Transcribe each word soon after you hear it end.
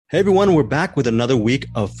Hey everyone, we're back with another week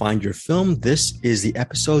of Find Your Film. This is the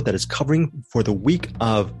episode that is covering for the week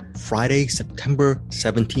of Friday, September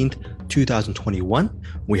 17th, 2021.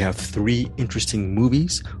 We have three interesting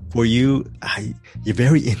movies for you.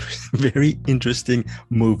 Very interesting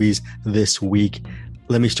movies this week.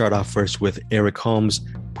 Let me start off first with Eric Holmes'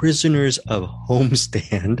 Prisoners of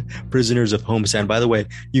Homestand. Prisoners of Homestand. By the way,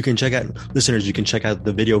 you can check out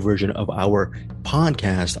the video version of our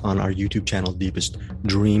podcast on our YouTube channel, Deepest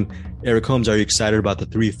Dream. Eric Holmes, are you excited about the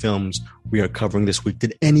three films we are covering this week?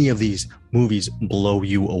 Did any of these movies blow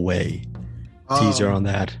you away? Teaser on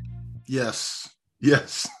that. Yes.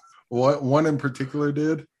 One in particular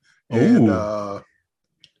did. And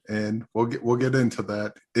we'll get into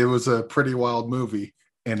that. It was a pretty wild movie,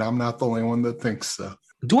 and I'm not the only one that thinks so.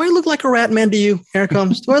 Do I look like a rat man to you, Eric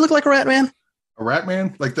Holmes? Do I look like a rat man? A rat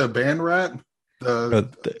man? Like the band Rat?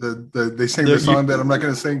 They sing the song that I'm not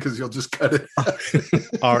going to sing because you'll just cut it.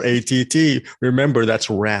 R-A-T-T. Remember, that's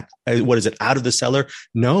Rat. What is it? Out of the Cellar?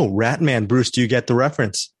 No, Rat Man. Bruce, do you get the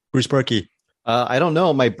reference? Bruce Perky. I don't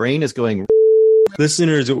know. My brain is going.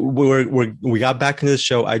 Listeners, we got back into the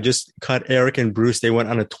show. I just cut Eric and Bruce. They went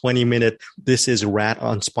on a 20-minute This Is Rat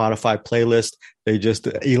on Spotify playlist. They just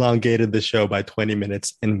elongated the show by 20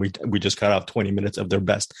 minutes, and we just cut off 20 minutes of their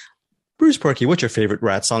best. Bruce Perky, what's your favorite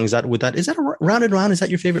Rat song? Is that a Round and Round? Is that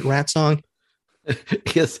your favorite Rat song?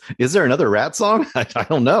 Yes. Is there another Rat song? I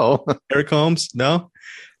don't know. Eric Holmes? No.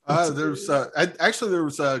 Because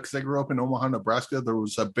I grew up in Omaha, Nebraska. There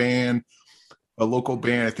was a local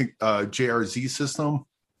band, I think JRZ System.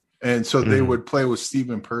 And so they would play with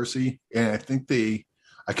Stephen Percy. And I think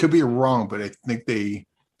I could be wrong, but I think they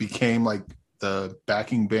became like the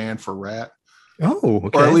backing band for Rat. Oh,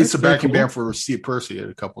 okay. Or at least the backing band for Steve Percy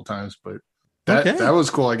a couple times. But that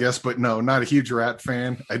was cool, I guess. But no, not a huge Rat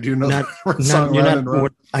fan. I do know that song.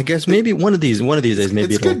 I guess maybe one of these days,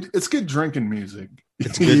 maybe it's good drinking music.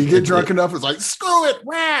 It's good. You get drunk enough, it's like, screw it,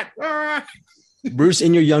 Rat. Bruce,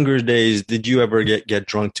 in your younger days, did you ever get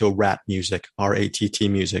drunk to Rat music, R-A-T-T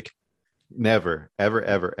music? Never,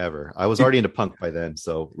 ever. I was already into punk by then,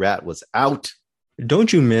 so Rat was out.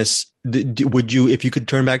 Don't you miss? Would you, if you could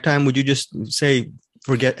turn back time, would you just say,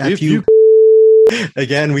 forget F you?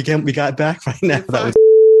 Again, we got back right now. That was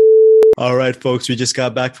all right, folks. We just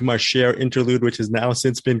got back from our share interlude, which has now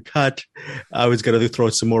since been cut. I was going to throw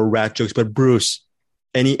some more Rat jokes, but Bruce,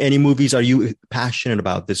 any movies are you passionate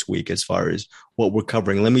about this week as far as what we're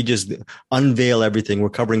covering? Let me just unveil everything. We're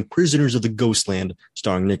covering Prisoners of the Ghostland,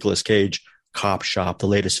 starring Nicolas Cage. Copshop, the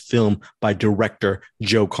latest film by director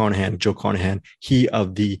Joe Carnahan. Joe Carnahan, he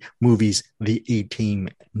of the movies The A-Team,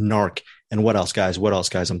 Narc, and what else, guys?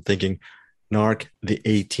 I'm thinking Narc, The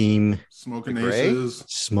A-Team, Smoking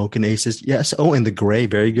Aces. Yes. Oh, and The Gray,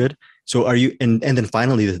 very good. So are you? And then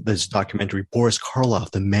finally, this documentary, Boris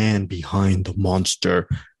Karloff, the man behind the monster.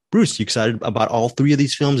 Bruce, you excited about all three of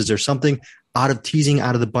these films? Is there something out of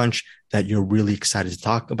the bunch that you're really excited to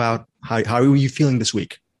talk about? How are you feeling this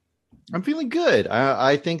week? I'm feeling good.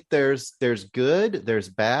 I think there's good, there's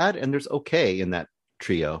bad, and there's okay in that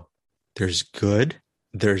trio. There's good,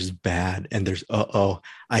 there's bad, and there's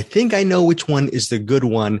I think I know which one is the good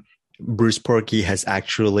one. Bruce Perky has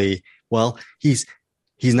actually, well, he's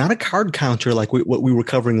not a card counter like what we were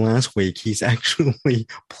covering last week. He's actually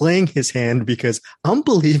playing his hand because I'm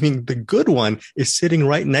believing the good one is sitting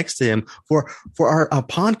right next to him. For our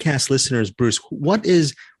podcast listeners, Bruce, what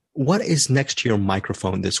is next to your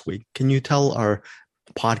microphone this week? Can you tell our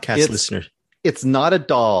podcast listeners? It's not a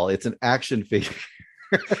doll. It's an action figure.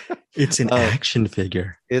 It's an action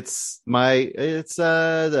figure. It's I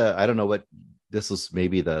don't know what this was,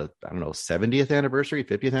 maybe the 70th anniversary,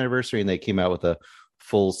 50th anniversary, and they came out with a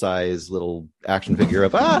full size little action figure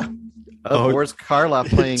of Boris Karloff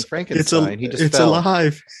playing Frankenstein. He just fell.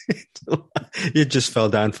 Alive. It just fell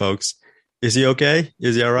down, folks. Is he okay?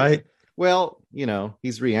 Is he all right? Well,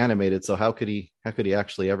 he's reanimated, so how could he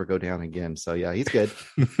actually ever go down again? So yeah, he's good.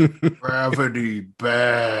 Gravity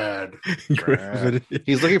bad. Gravity.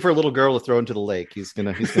 He's looking for a little girl to throw into the lake. He's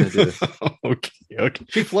gonna do it. Okay.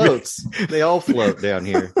 She floats. They all float down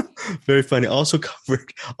here. Very funny. Also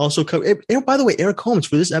covered. By the way, Eric Holmes,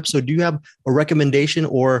 for this episode, do you have a recommendation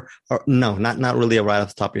or no? Not really right off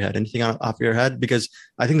the top of your head. Anything off your head? Because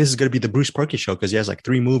I think this is going to be the Bruce Perky show because he has like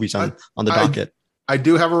 3 movies on the docket. I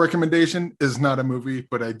do have a recommendation. It's not a movie,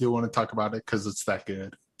 but I do want to talk about it because it's that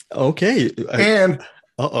good. Okay. And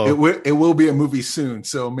it will be a movie soon.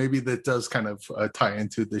 So maybe that does kind of tie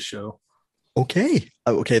into this show. Okay.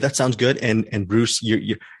 That sounds good. And Bruce,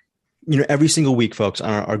 you every single week, folks,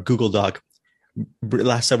 on our Google Doc,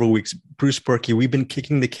 last several weeks, Bruce Perky, we've been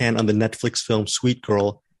kicking the can on the Netflix film Sweet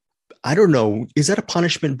Girl. I don't know. Is that a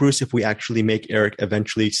punishment, Bruce, if we actually make Eric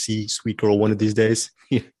eventually see Sweet Girl one of these days?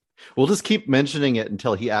 Yeah. We'll just keep mentioning it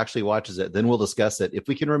until he actually watches it. Then we'll discuss it. If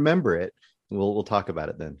we can remember it, we'll talk about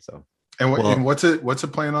it then. So, and what's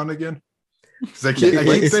it playing on again? Because I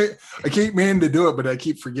keep meaning to do it, but I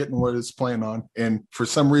keep forgetting what it's playing on. And for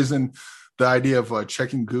some reason, the idea of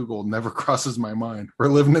checking Google never crosses my mind. We're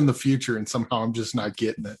living in the future, and somehow I'm just not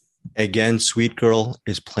getting it. Again, Sweet Girl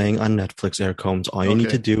is playing on Netflix, Eric Combs. All you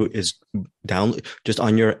need to do is download just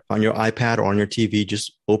on your iPad or on your TV.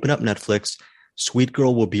 Just open up Netflix. Sweet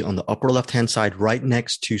Girl will be on the upper left-hand side, right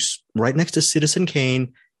next to Citizen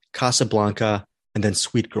Kane, Casablanca, and then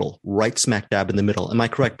Sweet Girl, right smack dab in the middle. Am I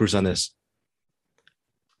correct, Bruce, on this?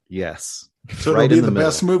 Yes. So it'll be the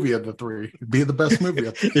best movie of the three. It'd be the best movie.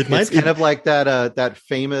 It's kind of like that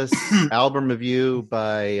famous album review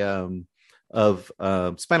by of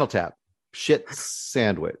Spinal Tap, Shit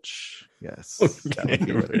Sandwich. Yes. Okay,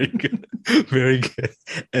 very good. Very good.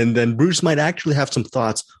 And then Bruce might actually have some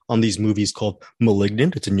thoughts on these movies called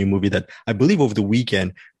Malignant. It's a new movie that I believe over the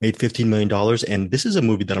weekend made $15 million. And this is a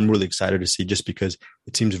movie that I'm really excited to see just because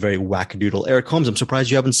it seems very wackadoodle. Eric Holmes, I'm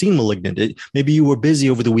surprised you haven't seen Malignant. Maybe you were busy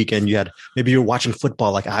over the weekend. Maybe you were watching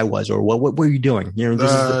football like I was, or what were you doing?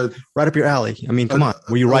 This is right up your alley. I mean, come on.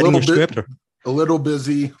 Were you writing your script? Or? A little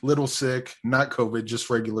busy, little sick, not COVID,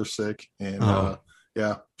 just regular sick. And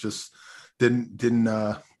just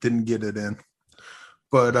didn't get it in.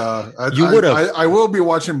 But I will be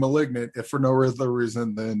watching Malignant if for no other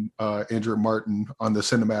reason than Andrew Martin on the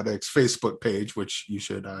Cinematics Facebook page, which you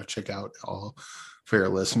should check out, all fair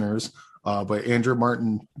listeners. But Andrew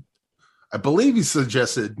Martin, I believe he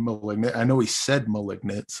suggested Malignant. I know he said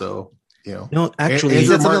Malignant, so No, actually, he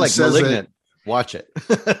said something like Malignant. Watch it.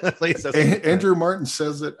 Andrew Martin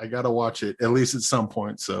says it. I gotta watch it at least at some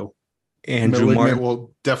point. So Andrew Malignant Martin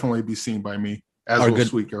will definitely be seen by me, as will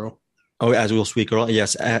Sweet Girl. Oh, as will Sweet Girl.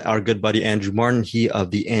 Yes, our good buddy Andrew Martin, he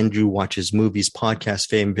of the Andrew Watches Movies podcast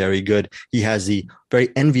fame, very good. He has the very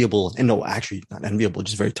enviable, and no, actually not enviable,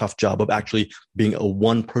 just very tough job of actually being a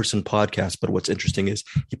one-person podcast. But what's interesting is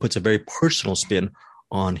he puts a very personal spin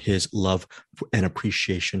on his love and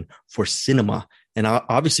appreciation for cinema. And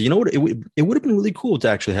obviously, it would have been really cool to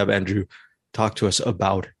actually have Andrew talk to us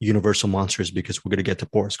about Universal Monsters, because we're going to get to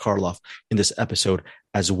Boris Karloff in this episode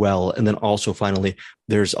as well. And then also, finally,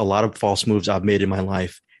 there's a lot of false moves I've made in my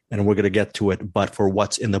life, and we're going to get to it. But for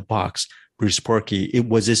what's in the box, Bruce Porky,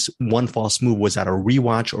 was this one false move? Was that a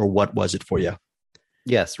rewatch, or what was it for you?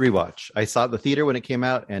 Yes, rewatch. I saw it in the theater when it came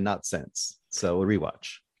out and not since. So a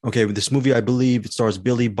rewatch. Okay, with this movie, I believe it stars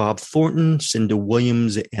Billy Bob Thornton, Cinda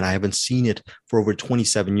Williams, and I haven't seen it for over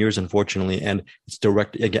 27 years, unfortunately. And it's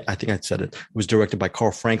directed, again, I think I said it was directed by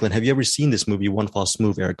Carl Franklin. Have you ever seen this movie, One False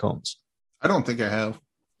Move, Eric Holmes? I don't think I have.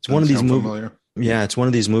 It's one of these movies. Yeah, it's one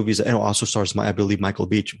of these movies, and it also stars, I believe, Michael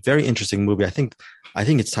Beach. Very interesting movie. I think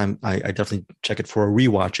it's time I definitely check it for a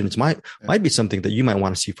rewatch, and might be something that you might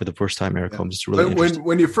want to see for the first time, Eric Holmes. It's really interesting.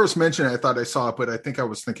 When you first mentioned it, I thought I saw it, but I think I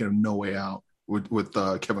was thinking of No Way Out with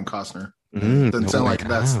Kevin Costner. Doesn't sound like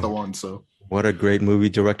that's the one. So what a great movie,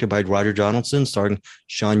 directed by Roger Donaldson, starring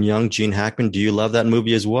Sean Young, Gene Hackman. Do you love that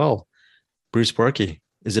movie as well, Bruce Perky?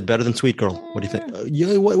 Is it better than Sweet Girl? What do you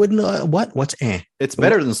think? What's It's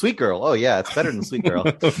better than Sweet Girl. Oh yeah, it's better than Sweet Girl.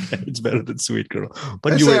 Okay, it's better than Sweet Girl.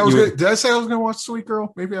 But did I say I was going to watch Sweet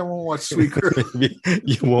Girl? Maybe I won't watch Sweet Girl.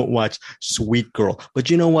 You won't watch Sweet Girl. But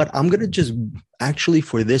you know what? I'm going to just actually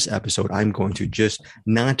for this episode, I'm going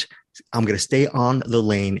to stay on the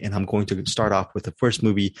lane, and I'm going to start off with the first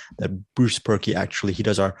movie that Bruce Perky he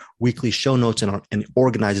does our weekly show notes and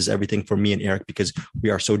organizes everything for me and Eric, because we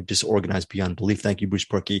are so disorganized beyond belief. Thank you, Bruce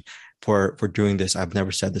Perky, for doing this. I've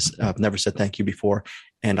never said this. I've never said thank you before,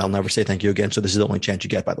 and I'll never say thank you again. So this is the only chance you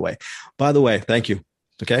get, by the way. By the way, thank you.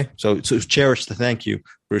 Okay. So cherish the thank you,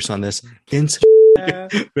 Bruce, on this.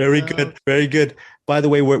 Very good. Very good. By the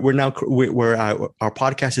way, our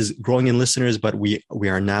podcast is growing in listeners, but we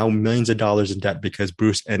are now millions of dollars in debt because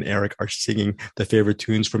Bruce and Eric are singing the favorite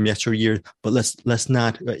tunes from yesteryear. But let's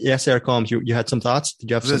not. Yes, Eric Holmes, you had some thoughts?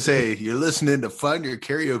 Did you have some? Say you're listening to Find Your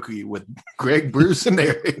Karaoke with Greg, Bruce, and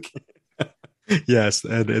Eric. Yes,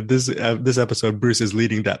 and this episode, Bruce is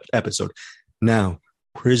leading that episode. Now,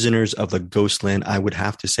 Prisoners of the Ghostland. I would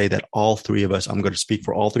have to say that all three of us. I'm going to speak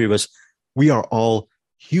for all three of us. We are all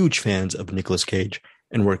huge fans of Nicolas Cage,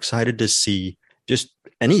 and we're excited to see just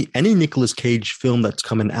any Nicolas Cage film that's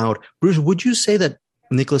coming out. Bruce, would you say that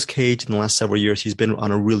Nicolas Cage in the last several years, he's been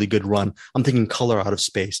on a really good run? I'm thinking Color Out of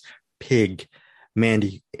Space, Pig,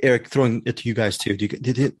 Mandy, Eric, throwing it to you guys too.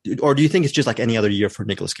 Or do you think it's just like any other year for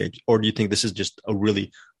Nicolas Cage? Or do you think this is just a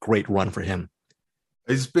really great run for him?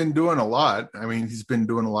 He's been doing a lot. I mean, he's been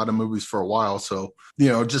doing a lot of movies for a while. So,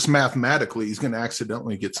 just mathematically, he's going to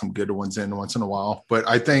accidentally get some good ones in once in a while. But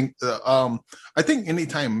I think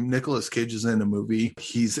anytime Nicolas Cage is in a movie,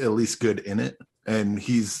 he's at least good in it. And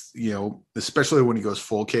he's, especially when he goes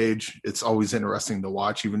full Cage, it's always interesting to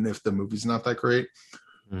watch, even if the movie's not that great.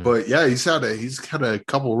 But yeah, he's had a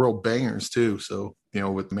couple real bangers too. So,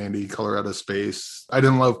 with Mandy, Color Out of Space. I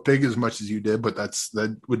didn't love Pig as much as you did, but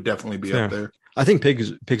that would definitely be up there. I think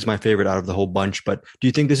Pig's my favorite out of the whole bunch. But do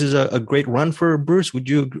you think this is a great run for Bruce? Would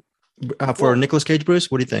you for Nicolas Cage, Bruce?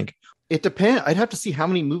 What do you think? It depends. I'd have to see how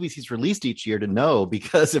many movies he's released each year to know,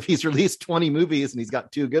 because if he's released 20 movies and he's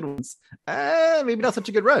got 2 good ones, maybe not such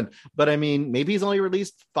a good run. But I mean, maybe he's only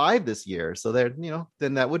released 5 this year. So there,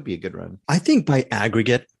 then that would be a good run. I think by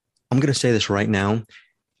aggregate, I'm going to say this right now,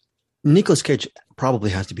 Nicolas Cage probably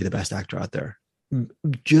has to be the best actor out there,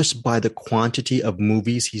 just by the quantity of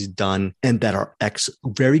movies he's done and that are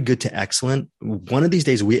very good to excellent. One of these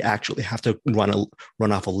days, we actually have to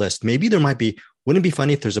run off a list. Maybe there might be. Wouldn't it be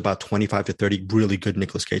funny if there's about 25 to 30 really good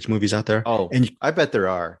Nicolas Cage movies out there? Oh, and I bet there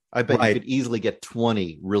are. I bet you could easily get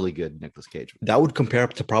 20 really good Nicolas Cage movies. That would compare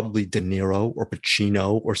up to probably De Niro or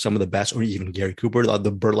Pacino or some of the best, or even Gary Cooper,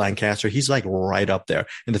 the Burt Lancaster. He's like right up there.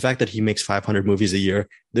 And the fact that he makes 500 movies a year,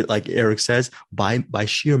 that, like Eric says, by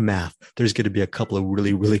sheer math, there's going to be a couple of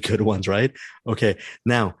really, really good ones, right? Okay,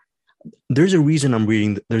 now, there's going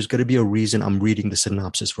to be a reason I'm reading the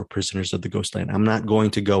synopsis for Prisoners of the Ghostland. I'm not going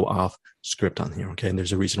to go off script on here, okay? And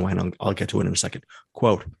there's a reason why, and I'll get to it in a second.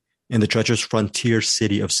 Quote, in the treacherous frontier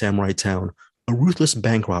city of Samurai Town, a ruthless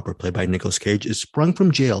bank robber played by Nicolas Cage is sprung from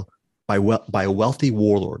jail by a wealthy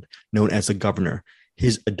warlord known as the Governor.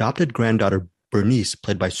 His adopted granddaughter, Bernice,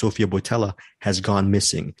 played by Sofia Boutella, has gone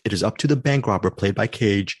missing. It is up to the bank robber played by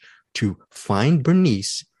Cage to find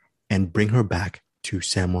Bernice and bring her back to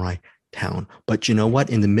Samurai Town. But you know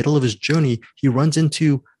what? In the middle of his journey, he runs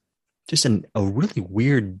into just a really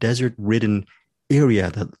weird desert-ridden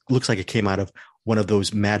area that looks like it came out of one of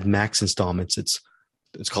those Mad Max installments. It's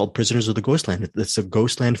called Prisoners of the Ghostland. It's a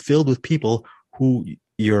ghostland filled with people who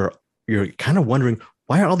you're kind of wondering,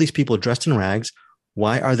 why are all these people dressed in rags?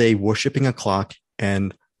 Why are they worshiping a clock?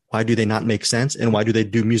 And why do they not make sense? And why do they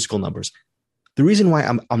do musical numbers? The reason why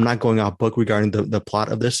I'm not going off book regarding the plot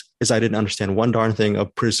of this is I didn't understand one darn thing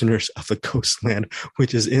of Prisoners of the Ghostland,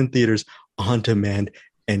 which is in theaters, on demand,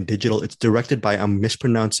 and digital. It's directed by, I'm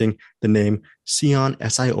mispronouncing the name, Sion,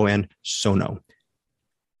 Sion, Sono.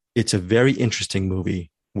 It's a very interesting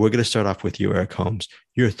movie. We're going to start off with you, Eric Holmes.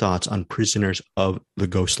 Your thoughts on Prisoners of the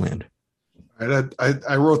Ghostland.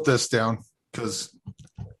 I wrote this down because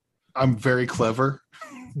I'm very clever.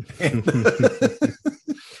 And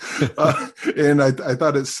I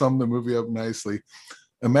thought it summed the movie up nicely.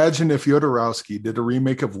 Imagine if Jodorowsky did a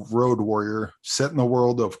remake of Road Warrior set in the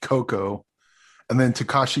world of Coco, and then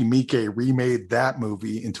Takashi Miike remade that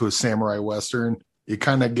movie into a samurai western. You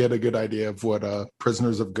kind of get a good idea of what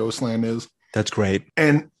Prisoners of Ghostland is. That's great.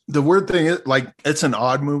 And the weird thing is, like, it's an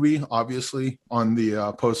odd movie. Obviously, on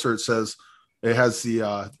the poster it says it has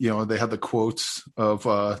the they have the quotes of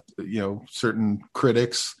certain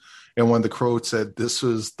critics. And one of the quotes said, "This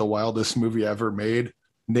was the wildest movie ever made,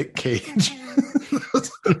 Nick Cage."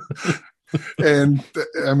 And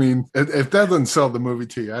I mean, if that doesn't sell the movie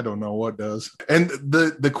to you, I don't know what does. And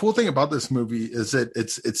the cool thing about this movie is that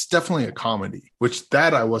it's definitely a comedy, which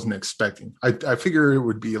that I wasn't expecting. I figured it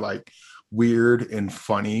would be like weird and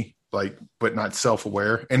funny, like, but not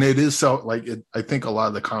self-aware. And it is I think a lot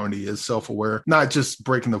of the comedy is self-aware, not just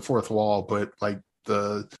breaking the fourth wall, but like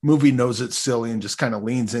the movie knows it's silly and just kind of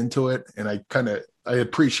leans into it. And I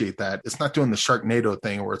appreciate that. It's not doing the Sharknado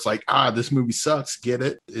thing where it's like, this movie sucks. Get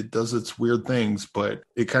it? It does its weird things, but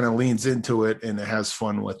it kind of leans into it and it has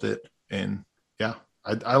fun with it. And yeah,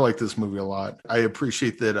 I like this movie a lot. I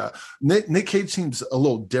appreciate that. Nick Cage seems a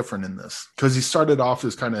little different in this because he started off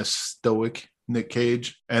as kind of stoic Nick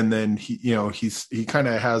Cage, and then he kind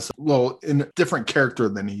of has a different character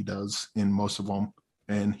than he does in most of them.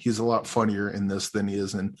 And he's a lot funnier in this than he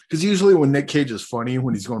is in, because usually when Nick Cage is funny,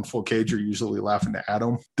 when he's going full Cage, you're usually laughing at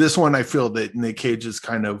him. This one, I feel that Nick Cage is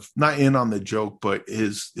kind of not in on the joke, but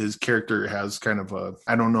his character has kind of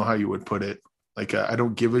I don't know how you would put it. Like, I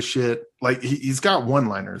don't give a shit. Like, he's got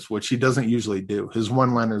one-liners, which he doesn't usually do. His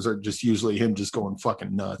one-liners are just usually him just going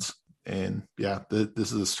fucking nuts. And yeah,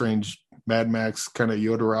 this is a strange Mad Max kind of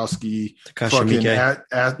Jodorowsky Takashi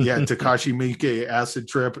Miike Miike acid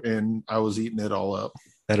trip, and I was eating it all up.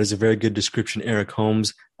 That is a very good description, Eric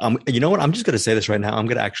Holmes. You know what? I'm just going to say this right now. I'm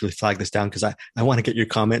going to actually flag this down because I want to get your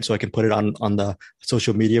comment so I can put it on the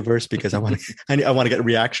social media verse because I want to get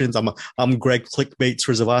reactions. I'm Greg Clickbait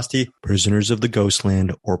Srzavasti. Prisoners of the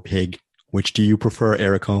Ghostland or Pig? Which do you prefer,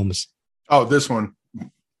 Eric Holmes? Oh, this one.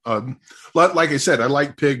 Like I said, I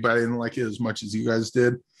like Pig, but I didn't like it as much as you guys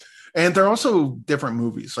did. And they're also different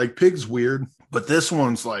movies. Like Pig's weird, but this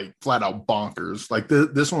one's like flat out bonkers. Like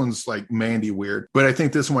this one's like Mandy weird, but I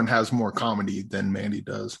think this one has more comedy than Mandy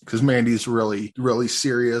does because Mandy's really, really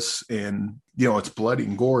serious and, it's bloody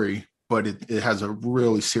and gory, but it has a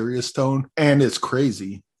really serious tone and it's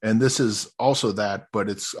crazy. And this is also that, but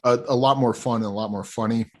it's a lot more fun and a lot more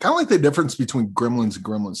funny. Kind of like the difference between Gremlins and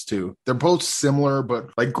Gremlins 2. They're both similar,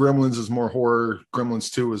 but like Gremlins is more horror. Gremlins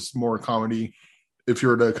 2 is more comedy. If you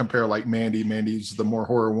were to compare like Mandy's the more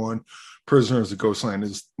horror one. Prisoners of Ghostland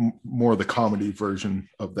is more the comedy version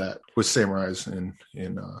of that with samurais and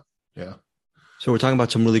yeah. So we're talking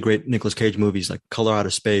about some really great Nicolas Cage movies like Color Out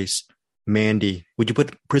of Space, Mandy. Would you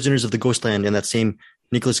put Prisoners of the Ghostland in that same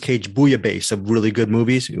Nicolas Cage bouillabaisse of really good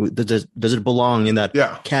movies? Does it belong in that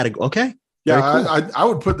category? Okay. Yeah, cool. I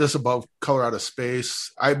would put this above Color Out of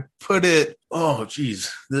Space. I put it, I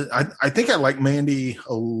think I like Mandy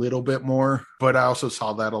a little bit more, but I also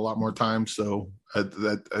saw that a lot more times. So,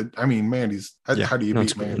 Mandy's, how do you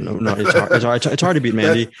beat Mandy? No, it's hard to beat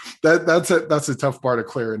Mandy. That's a tough bar to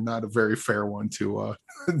clear and not a very fair one to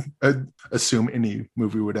assume any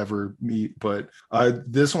movie would ever meet. But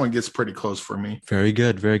this one gets pretty close for me. Very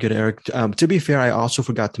good, Eric. To be fair, I also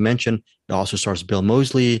forgot to mention it also stars Bill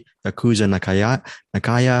Moseley, Yakuza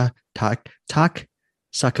Nakaya, Tak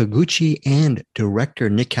Sakaguchi, and director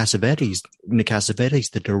Nick Cassavetes. Nick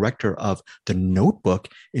Cassavetes, the director of The Notebook,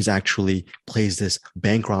 actually plays this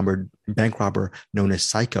bank robber known as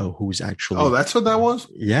Psycho, who's actually. Oh, that's what that was.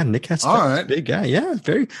 Yeah, Nick Cassavetes, all right. Big guy. Yeah,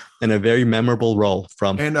 a very memorable role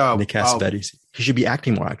from Nick Cassavetes. He should be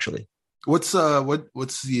acting more, actually. What's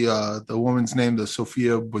the woman's name? The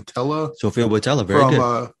Sofia Boutella. Sofia Boutella, very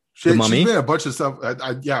good. She's been in a bunch of stuff.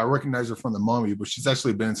 I recognize her from The Mummy, but she's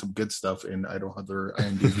actually been in some good stuff, and I don't have her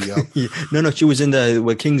IMDb up. No, she was in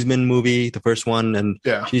the Kingsman movie, the first one, and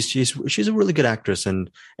she's a really good actress,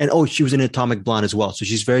 and she was in Atomic Blonde as well. So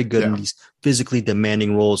she's very good in these physically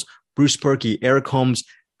demanding roles. Bruce Perky, Eric Holmes,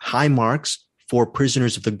 high marks for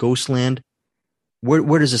Prisoners of the Ghostland.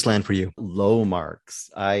 Where does this land for you? Low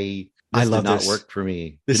marks. This love did not this. Work for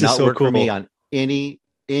me. This did is not so work cool. for me on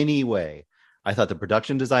any way. I thought the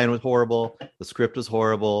production design was horrible. The script was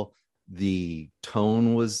horrible. The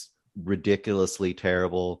tone was ridiculously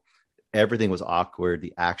terrible. Everything was awkward.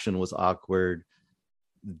 The action was awkward.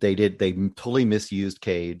 They totally misused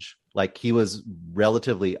Cage. Like, he was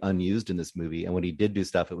relatively unused in this movie. And when he did do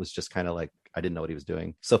stuff, it was just kind of like, I didn't know what he was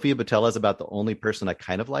doing. Sofia Boutella is about the only person I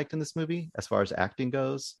kind of liked in this movie as far as acting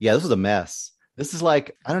goes. Yeah, this was a mess. This is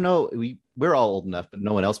like, I don't know. We're all old enough, but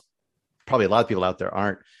no one else, probably a lot of people out there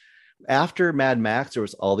aren't. After Mad Max, there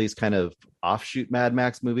was all these kind of offshoot Mad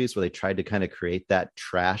Max movies where they tried to kind of create that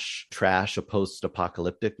trash, a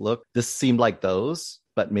post-apocalyptic look. This seemed like those,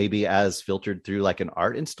 but maybe as filtered through like an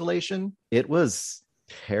art installation. It was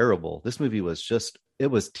terrible. This movie was it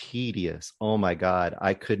was tedious. Oh my God.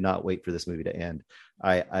 I could not wait for this movie to end.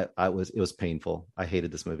 It was painful. I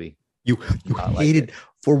hated this movie. You hated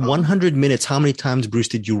for 100 minutes. How many times, Bruce,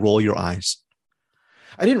 did you roll your eyes?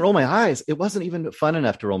 I didn't roll my eyes. It wasn't even fun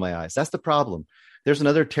enough to roll my eyes. That's the problem. There's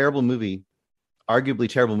another terrible movie, arguably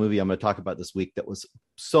terrible movie I'm going to talk about this week that was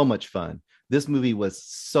so much fun. This movie was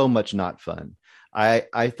so much not fun.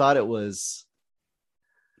 I thought it was,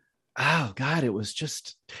 oh God, it was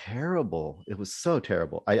just terrible. It was so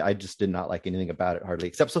terrible. I just did not like anything about it hardly,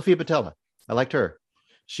 except Sofia Boutella. I liked her.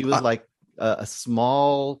 She was like a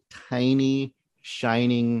small, tiny,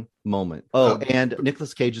 shining moment. And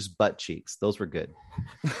Nicolas Cage's butt cheeks. Those were good.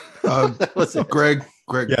 That was it. Greg.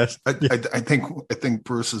 Yes. I think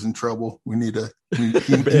Bruce is in trouble. He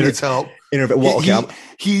needs help.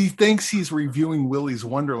 He thinks he's reviewing Willy's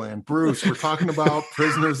Wonderland. Bruce, we're talking about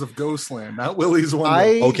Prisoners of Ghostland, not Willy's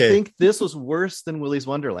Wonderland. I think this was worse than Willy's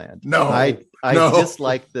Wonderland. No, I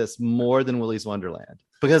disliked this more than Willy's Wonderland.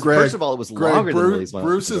 Because first of all, it was longer than Willy's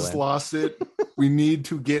Wonderland. Bruce has lost it. We need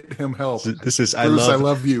to get him help. Bruce, I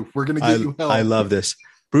love you. We're going to get you help. I love this.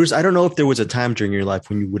 Bruce, I don't know if there was a time during your life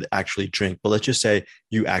when you would actually drink, but let's just say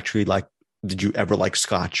you actually did you ever like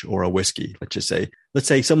scotch or a whiskey? Let's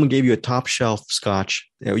say someone gave you a top shelf scotch.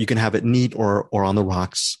 You can have it neat or on the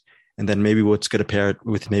rocks. And then maybe what's going to pair it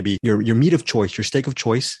with maybe your meat of choice, your steak of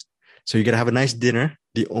choice. So you're going to have a nice dinner.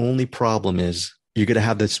 The only problem is You're going to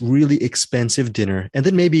have this really expensive dinner, and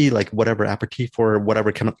then maybe like whatever aperitif or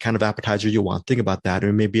whatever kind of appetizer you want. Think about that,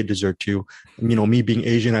 or maybe a dessert too. You know, me being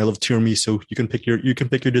Asian, I love tiramisu. You can pick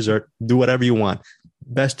your dessert. Do whatever you want.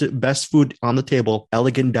 Best food on the table.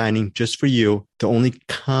 Elegant dining just for you. The only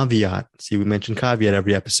caveat, see, we mentioned caveat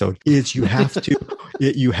every episode, is you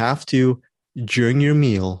have to during your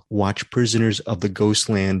meal watch Prisoners of the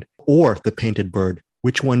Ghostland or The Painted Bird.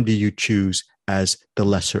 Which one do you choose as the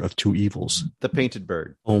lesser of two evils? The Painted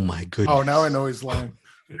Bird. Oh my goodness. Oh, now I know he's lying.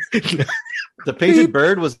 The Painted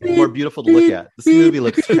Bird was more beautiful to look at. This movie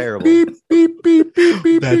looks terrible.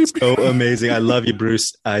 That's so amazing. I love you,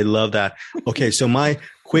 Bruce. I love that. Okay, so my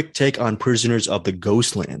quick take on Prisoners of the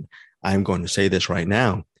Ghostland. I'm going to say this right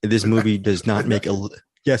now. This movie does not make a...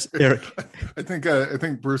 Yes, Eric. I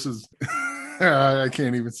think Bruce is... I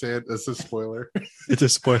can't even say it. That's a spoiler. It's a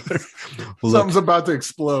spoiler. Look, something's about to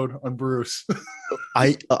explode on Bruce.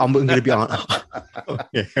 I'm going to be on.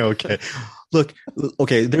 Okay. Look,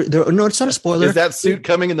 okay. No, it's not a spoiler. Is that suit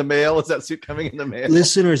coming in the mail?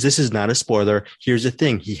 Listeners, this is not a spoiler. Here's the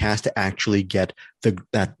thing: he has to actually get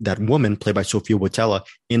that woman played by Sofia Boutella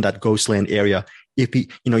in that Ghostland area. If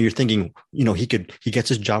he, you're thinking, he gets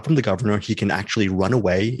his job from the governor. He can actually run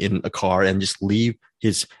away in a car and just leave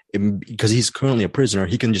because he's currently a prisoner.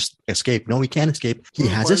 He can just escape. No, he can't escape. He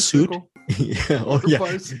has a suit.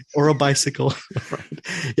 Or a bicycle. Right.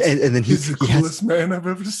 And then he's the coolest man I've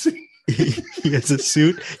ever seen. He has a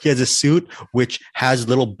suit which has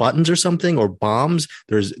little buttons or something, or bombs.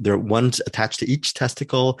 There are ones attached to each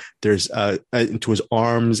testicle. There's to his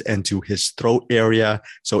arms and to his throat area.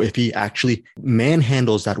 So if he actually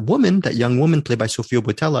manhandles that young woman played by Sofia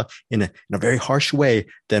Boutella in a very harsh way,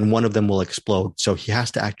 then one of them will explode. So he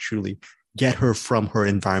has to actually get her from her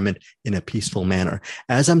environment in a peaceful manner.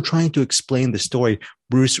 As I'm trying to explain the story,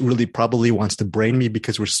 Bruce really probably wants to brain me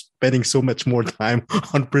because we're spending so much more time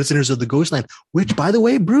on Prisoners of the Ghostland, which, by the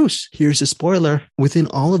way, Bruce, here's a spoiler. Within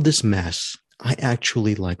all of this mess, I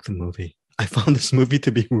actually like the movie. I found this movie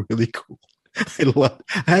to be really cool.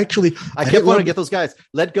 I kept wanting to get those guys.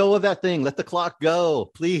 Let go of that thing. Let the clock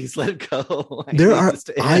go. Please let it go.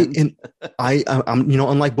 I'm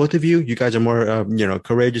unlike both of you guys are more,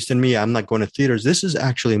 courageous than me. I'm not going to theaters. This is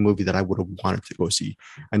actually a movie that I would have wanted to go see.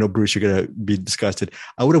 I know, Bruce, you're going to be disgusted.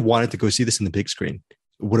 I would have wanted to go see this in the big screen.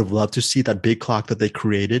 Would have loved to see that big clock that they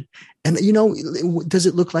created. And, does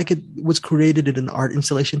it look like it was created in an art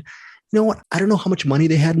installation? You know what? I don't know how much money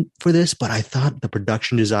they had for this, but I thought the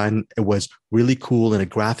production design was really cool in a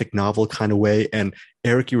graphic novel kind of way. And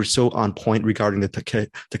Eric, you were so on point regarding the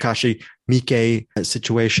Takashi Miike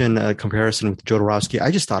situation comparison with Jodorowsky.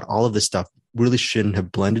 I just thought all of this stuff really shouldn't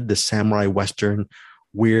have blended. The samurai Western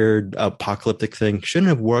weird apocalyptic thing shouldn't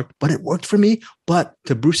have worked, but it worked for me. But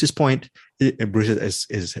to Bruce's point, Bruce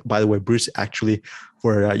is by the way, Bruce actually,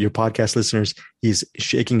 for your podcast listeners, he's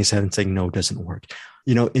shaking his head and saying, no, it doesn't work.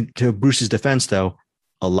 To Bruce's defense, though,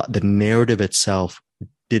 the narrative itself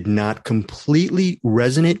did not completely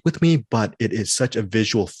resonate with me, but it is such a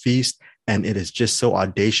visual feast, and it is just so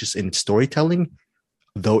audacious in storytelling,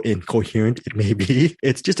 though incoherent it may be.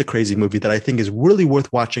 It's just a crazy movie that I think is really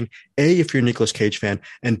worth watching. A, if you're a Nicolas Cage fan,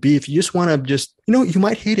 and B, if you just want to you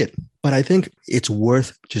might hate it, but I think it's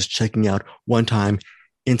worth just checking out one time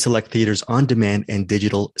in select theaters on demand and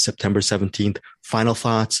digital September 17th. Final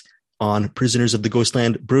thoughts on Prisoners of the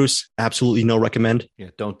Ghostland. Bruce, absolutely no recommend. Yeah,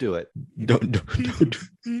 don't do it. Don't.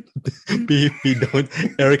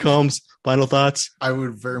 Eric Holmes, final thoughts. I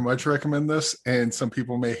would very much recommend this, and some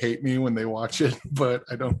people may hate me when they watch it, but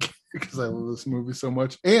I don't care because I love this movie so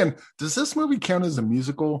much. And does this movie count as a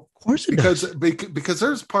musical? Of course it does. Because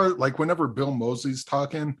there's part, like whenever Bill Moseley's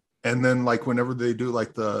talking, and then like whenever they do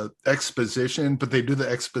like the exposition, but they do the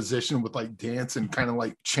exposition with like dance and kind of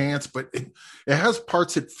like chants, but it has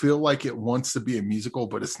parts that feel like it wants to be a musical,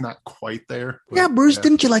 but it's not quite there. But, yeah, Bruce,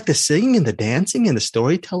 didn't you like the singing and the dancing and the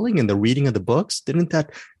storytelling and the reading of the books? Didn't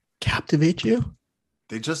that captivate you?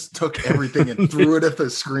 They just took everything and threw it at the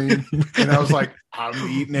screen. And I was like, I'm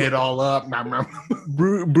eating it all up.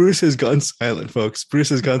 Bruce has gone silent, folks. Bruce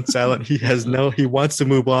has gone silent. He wants to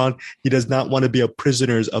move on. He does not want to be a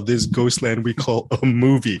prisoners of this Ghostland we call a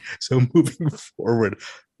movie. So moving forward,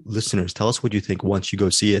 listeners, tell us what you think once you go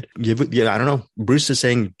see it. I don't know. Bruce is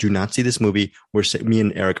saying, do not see this movie. Me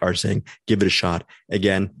and Eric are saying, give it a shot.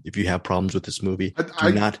 Again, if you have problems with this movie,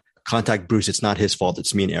 do not contact Bruce. It's not his fault.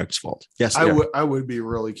 It's me and Eric's fault. Yes, I would be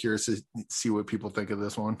really curious to see what people think of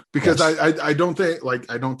this one, because yes. I don't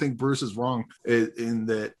think Bruce is wrong in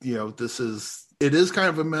that, it is kind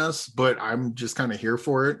of a mess, but I'm just kind of here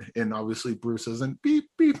for it. And obviously Bruce isn't. Beep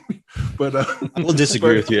beep. But I will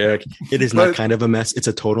disagree with you, Eric. It is not kind of a mess. It's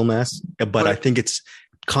a total mess. But I think it's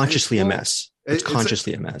consciously a mess. It's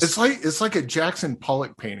consciously a mess. It's like a Jackson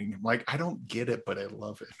Pollock painting. Like, I don't get it, but I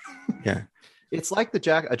love it. Yeah. It's like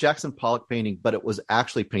a Jackson Pollock painting, but it was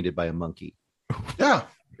actually painted by a monkey. Yeah,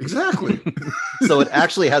 exactly. So it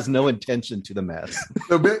actually has no intention to the mess.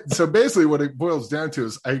 So basically what it boils down to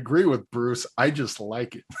is I agree with Bruce. I just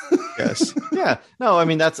like it. Yes. Yeah. No,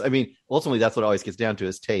 ultimately that's what it always gets down to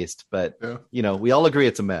is taste. But, we all agree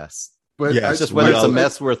it's a mess. But it's just whether it's a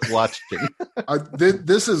mess worth watching.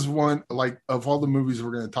 This is one, like, of all the movies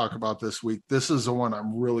we're going to talk about this week, this is the one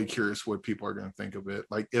I'm really curious what people are going to think of it.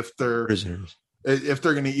 Like, if they're going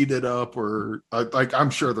to eat it up, or like,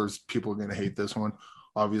 I'm sure there's people going to hate this one,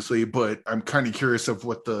 obviously, but I'm kind of curious of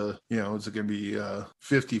what is it going to be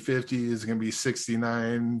 50-50? Is it going to be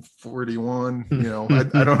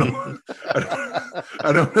 69-41? I don't know.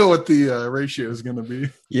 I don't know what the ratio is going to be.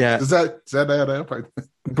 Yeah. Does that add up?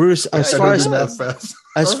 Bruce, as far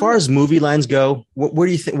as movie lines go, where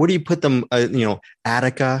do you think? Where do you put them?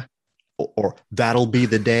 Attica, or That'll Be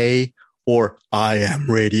the Day, or I Am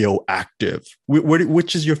Radioactive.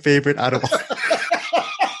 Which is your favorite out of all?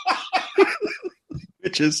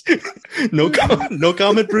 Which is no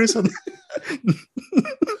comment, Bruce. I'm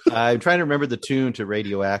trying to remember the tune to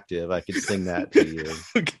Radioactive. I could sing that to you.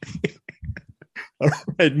 Okay. All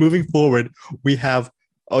right. Moving forward, we have.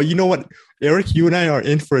 Oh, you know what, Eric? You and I are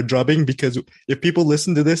in for a drubbing, because if people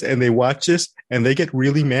listen to this and they watch this and they get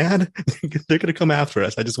really mad, they're going to come after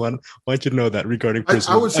us. I just want you to know that regarding Bruce.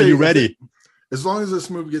 I would say, are you ready? As long as this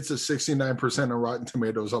movie gets a 69% on Rotten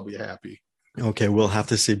Tomatoes, I'll be happy. Okay, we'll have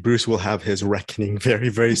to see. Bruce will have his reckoning very,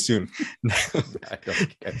 very soon.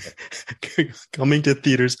 Coming to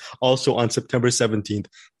theaters also on September 17th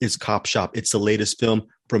is Copshop. It's the latest film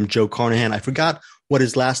from Joe Carnahan. I forgot what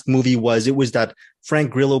his last movie was. It was that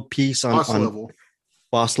Frank Grillo piece on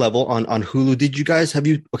Boss Level on Hulu. Did you guys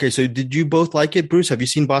so did you both like it? Bruce, have you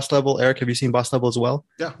seen Boss Level? Eric, have you seen Boss Level as well?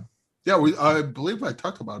 Yeah. Yeah, I believe I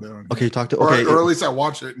talked about it. Okay, you talked or at least I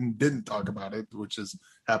watched it and didn't talk about it, which has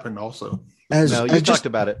happened also. You talked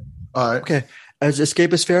about it. Okay. As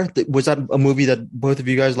Escapist Fair, was that a movie that both of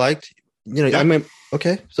you guys liked? Yeah. I mean,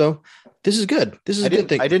 okay, so this is good. This is a good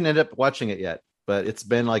thing. I didn't end up watching it yet, but it's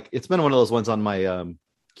been one of those ones on my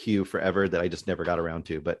queue forever that I just never got around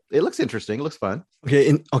to. But it looks interesting. It looks fun.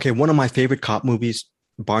 Okay, one of my favorite cop movies,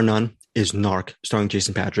 bar none, is Narc, starring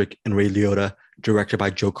Jason Patric and Ray Liotta, directed by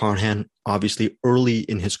Joe Carnahan, obviously early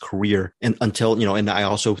in his career. And until, and I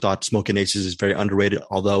also thought Smokin' Aces is very underrated,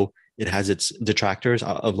 although it has its detractors,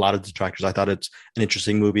 a lot of detractors. I thought it's an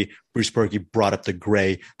interesting movie. Bruce Perky brought up The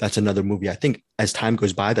Gray. That's another movie. I think as time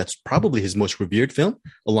goes by, that's probably his most revered film,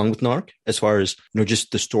 along with Narc, as far as,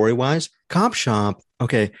 just the story-wise. Copshop,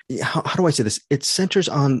 okay, how do I say this? It centers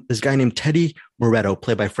on this guy named Teddy Moretto,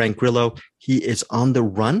 played by Frank Grillo. He is on the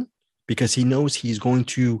run because he knows he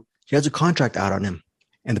has a contract out on him.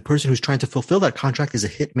 And the person who's trying to fulfill that contract is a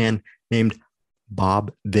hitman named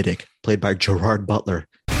Bob Vidic, played by Gerard Butler.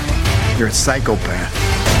 You're a psychopath.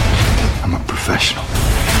 I'm a professional.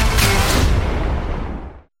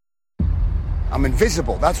 I'm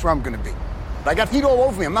invisible. That's where I'm going to be. I got heat all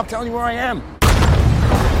over me. I'm not telling you where I am.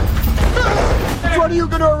 When are you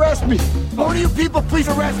going to arrest me? One of you people, please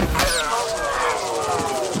arrest me.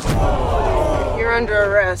 You're under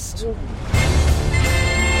arrest.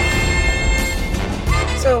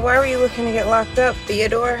 So why were you looking to get locked up,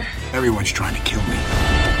 Theodore? Everyone's trying to kill me.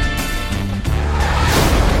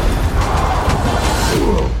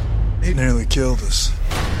 He nearly killed us.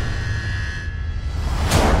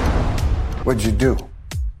 What'd you do?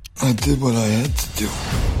 I did what I had to do.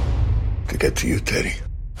 To get to you, Teddy.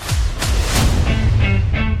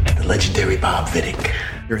 The legendary Bob Vidic.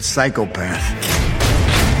 You're a psychopath.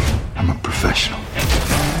 I'm a professional.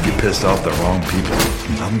 You pissed off the wrong people,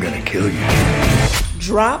 I'm gonna kill you.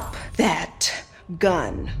 Drop that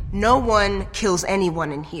gun. No one kills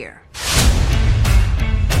anyone in here.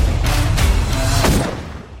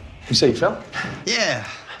 You say you fell? Yeah.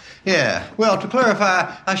 Well, to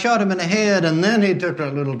clarify, I shot him in the head and then he took a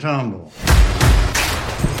little tumble.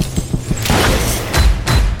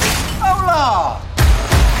 Hola!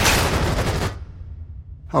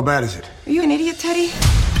 How bad is it? Are you an idiot, Teddy?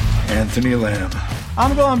 Anthony Lamb.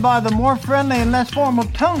 I'm going by the more friendly and less formal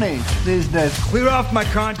Tony these days. Clear off my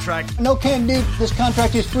contract. No can do. This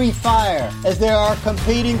contract is free fire, as there are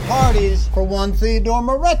competing parties for one Theodore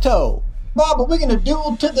Moretto. Bob, are we going to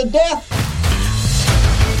duel to the death?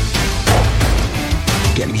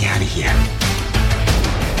 Get me out of here.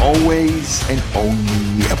 Always and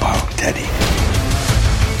only about Teddy.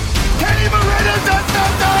 Teddy Moretto does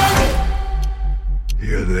nothing!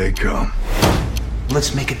 Here they come.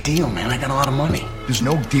 Let's make a deal, man. I got a lot of money. There's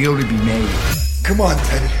no deal to be made. Come on,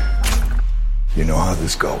 Teddy. You know how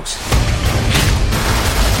this goes.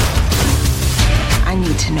 I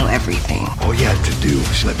need to know everything. All you had to do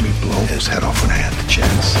was let me blow his head off when I had the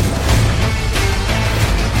chance.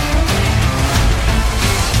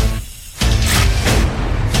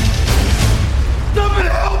 Somebody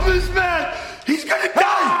help this man! He's gonna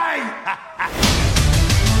die!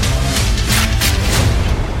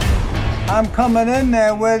 I'm coming in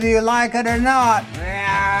there whether you like it or not.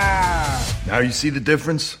 Now you see the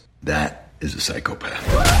difference? That is a psychopath.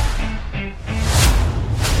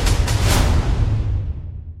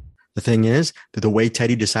 The thing is that the way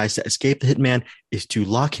Teddy decides to escape the hitman is to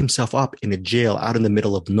lock himself up in a jail out in the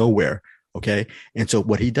middle of nowhere. Okay. And so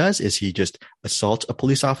what he does is he just assaults a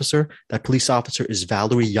police officer. That police officer is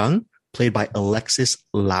Valerie Young, played by Alexis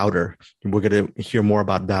Louder. And we're going to hear more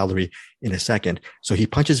about Valerie in a second. So he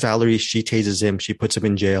punches Valerie. She tases him. She puts him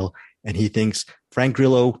in jail. And he thinks Frank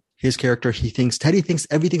Grillo, his character, Teddy thinks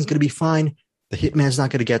everything's going to be fine. The hitman's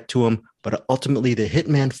not going to get to him, but ultimately the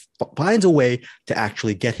hitman finds a way to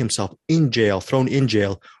actually get himself in jail, thrown in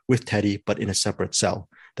jail with Teddy, but in a separate cell.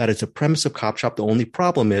 That is the premise of Copshop. The only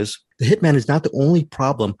problem is the hitman is not the only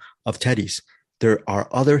problem of Teddy's. There are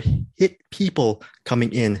other hit people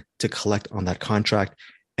coming in to collect on that contract,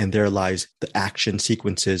 and there lies the action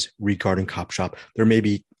sequences regarding Copshop. There may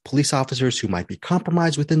be police officers who might be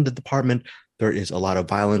compromised within the department. There is a lot of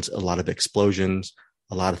violence, a lot of explosions,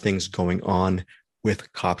 a lot of things going on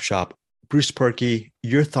with Copshop. Bruce Perky,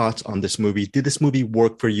 your thoughts on this movie? Did this movie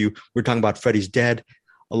work for you? We're talking about Freddy's Dead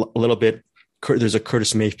a little bit. There's a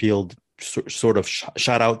Curtis Mayfield sort of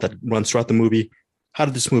shout out that runs throughout the movie. How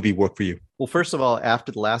did this movie work for you? Well, first of all,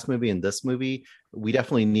 after the last movie and this movie, we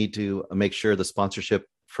definitely need to make sure the sponsorship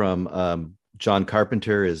from John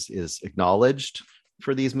Carpenter is acknowledged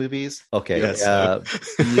for these movies. Okay. Yes.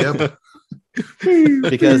 Yep.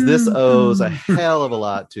 Because this owes a hell of a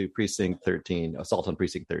lot to Precinct 13, Assault on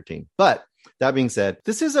Precinct 13. But that being said,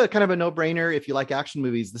 this is a kind of a no-brainer. If you like action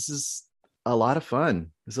movies, this is a lot of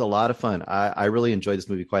fun. This is a lot of fun. I really enjoyed this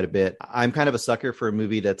movie quite a bit. I'm kind of a sucker for a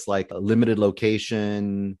movie that's like a limited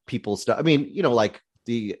location, people stuff. I mean, like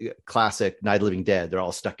the classic Night of the Living Dead, they're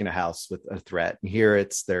all stuck in a house with a threat. And here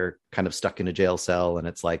they're kind of stuck in a jail cell, and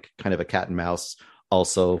it's like kind of a cat and mouse,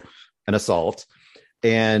 also an assault.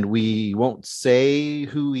 And we won't say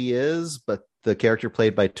who he is, but the character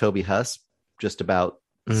played by Toby Huss just about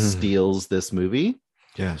steals this movie.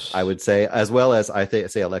 Yes, I would say, as well as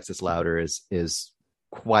say Alexis Louder is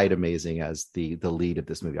quite amazing as the lead of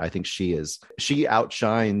this movie. I think she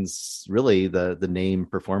outshines really the name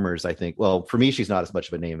performers. I think, well, for me, she's not as much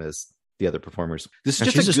of a name as the other performers. This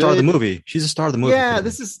is she's a star of the movie. She's a star of the movie. Yeah,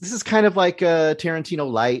 this is kind of like a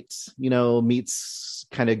Tarantino light, meets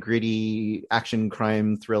kind of gritty action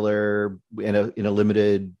crime thriller in a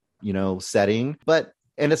limited, setting.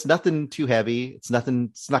 And it's nothing too heavy. It's not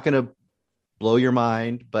going to blow your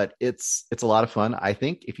mind, but it's a lot of fun. I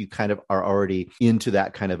think if you kind of are already into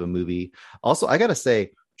that kind of a movie. Also, I gotta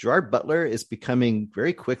say, Gerard Butler is becoming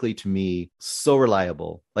very quickly to me so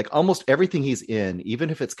reliable. Like almost everything he's in,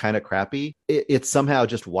 even if it's kind of crappy, it's somehow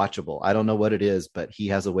just watchable. I don't know what it is, but he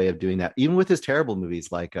has a way of doing that. Even with his terrible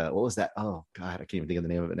movies, like what was that? Oh God, I can't even think of the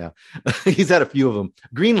name of it now. He's had a few of them.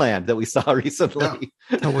 Greenland that we saw recently.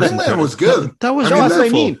 Yeah. Greenland was good. That was that's what I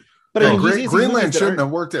mean. But Greenland shouldn't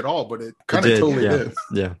have worked at all, but it kind of totally did.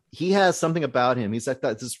 Yeah. He has something about him. He's like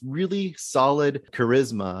this really solid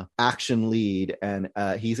charisma action lead, and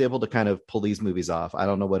he's able to kind of pull these movies off. I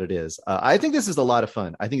don't know what it is. I think this is a lot of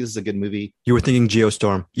fun. I think this is a good movie. You were thinking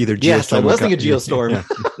Geostorm, either Geostorm. Yes, I was thinking Geostorm. Yeah.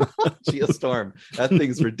 Geostorm. That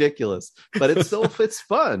thing's ridiculous, but it's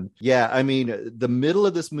fun. Yeah, I mean, the middle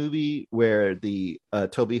of this movie where the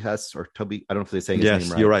Toby Huss or Toby, I don't know if they're saying his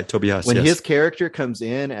name right. You're right, Toby Huss. When his character comes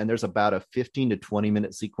in, and there's about a 15 to 20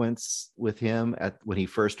 minute sequence with him when he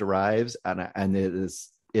first arrives, and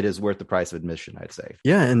it is worth the price of admission, I'd say.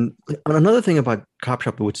 Yeah, and another thing about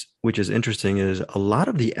Copshop, which is interesting, is a lot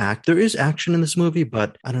of there is action in this movie,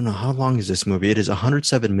 but I don't know, how long is this movie? It is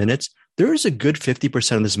 107 minutes. There is a good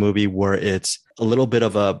 50% of this movie where it's a little bit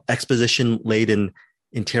of a exposition-laden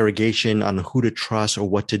interrogation on who to trust or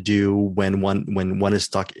what to do when one is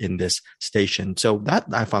stuck in this station. So that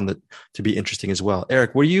I found that to be interesting as well.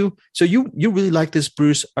 Eric, you really like this,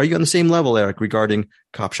 Bruce? Are you on the same level, Eric, regarding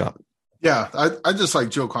Copshop? Yeah, I just like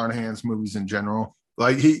Joe Carnahan's movies in general.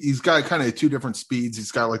 Like he's got kind of two different speeds.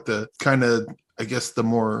 He's got like the kind of, I guess, the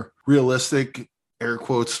more realistic air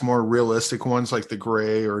quotes, more realistic ones like The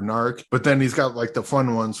Gray or Narc. But then he's got like the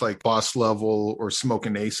fun ones like Boss Level or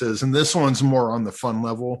Smoking Aces. And this one's more on the fun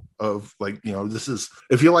level of like, you know, this is,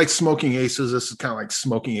 if you like Smoking Aces, this is kind of like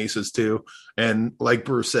Smoking Aces too. And like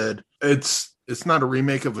Bruce said, it's not a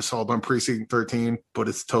remake of Assault on Precinct 13, but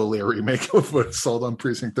it's totally a remake of Assault on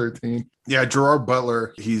Precinct 13. Yeah, Gerard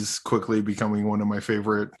Butler, he's quickly becoming one of my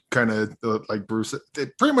favorite kind of like Bruce.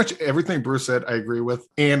 Pretty much everything Bruce said, I agree with,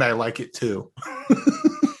 and I like it too.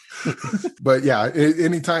 But yeah,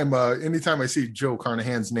 anytime I see Joe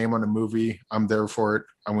Carnahan's name on a movie, I'm there for it.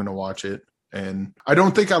 I'm going to watch it. And I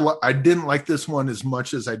don't think I didn't like this one as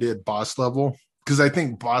much as I did Boss Level. Because I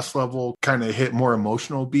think Boss Level kind of hit more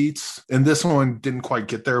emotional beats, and this one didn't quite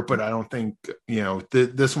get there. But I don't think, you know,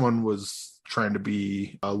 this one was trying to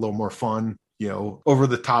be a little more fun, you know, over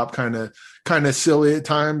the top, kind of silly at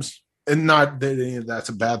times. And not that any of that's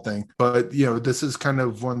a bad thing, but you know, this is kind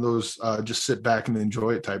of one of those just sit back and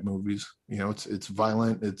enjoy it type movies. You know, it's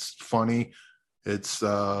violent, it's funny, it's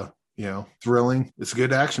you know, thrilling. It's a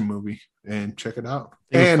good action movie, and check it out.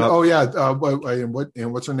 And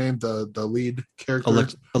what's her name? The lead character,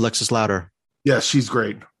 Alexis Louder. Yeah, she's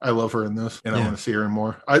great. I love her in this, and I want to see her in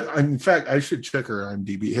more. In fact, I should check her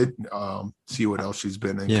IMDb, see what else she's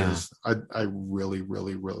been in, because I really,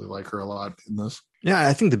 really, really like her a lot in this. Yeah,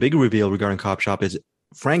 I think the big reveal regarding Cop Shop is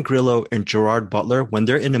Frank Grillo and Gerard Butler. When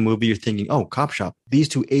they're in a movie, you're thinking, oh, Cop Shop, these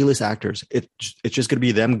two A-list actors, it's just going to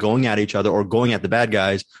be them going at each other or going at the bad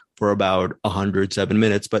guys for about 107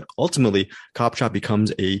 minutes. But ultimately, Cop Shop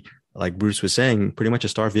becomes like Bruce was saying, pretty much a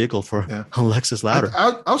star vehicle for Alexis Louder.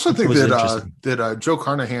 I also think that Joe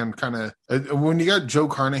Carnahan kind of, when you got Joe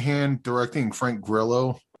Carnahan directing Frank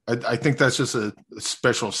Grillo, I think that's just a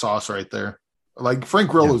special sauce right there. Like Frank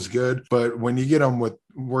Grillo's good, but when you get him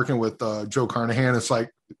working with Joe Carnahan, it's like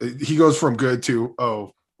he goes from good to,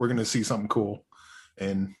 oh, we're going to see something cool.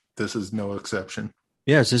 And this is no exception.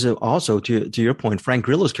 Yes, this is also to your point, Frank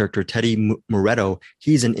Grillo's character, Teddy Moretto,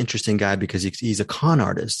 he's an interesting guy because he's a con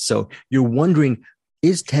artist. So you're wondering,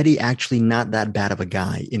 is Teddy actually not that bad of a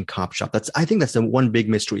guy in Cop Shop? I think that's the one big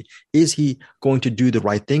mystery. Is he going to do the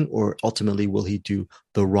right thing, or ultimately will he do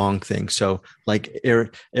the wrong thing? So like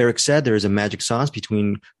Eric said, there is a magic sauce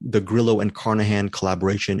between the Grillo and Carnahan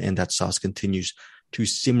collaboration, and that sauce continues to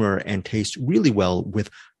simmer and taste really well with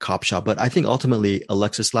Cop Shop. But I think ultimately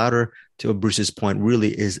Alexis Louder, to Bruce's point,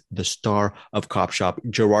 really is the star of Cop Shop.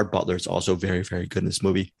 Gerard Butler is also very, very good in this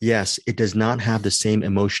movie. Yes, it does not have the same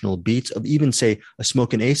emotional beats of even, say, A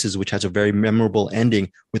Smokin' Aces, which has a very memorable ending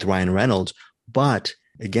with Ryan Reynolds. But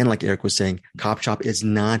again, like Eric was saying, Cop Shop is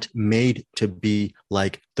not made to be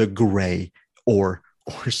like The Gray or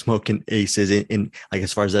Smoking Aces in like,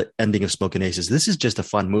 as far as the ending of Smoking Aces. This is just a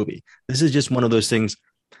fun movie. This is just one of those things,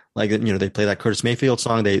 like, you know, they play that Curtis Mayfield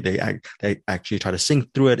song, they actually try to sing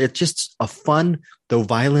through it. It's just a fun, though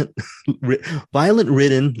violent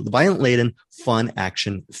laden fun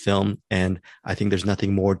action film, and I think there's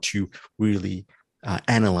nothing more to really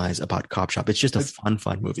analyze about Cop Shop. It's just a fun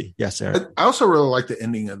movie. Yes, Eric. I also really like the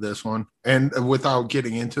ending of this one, and without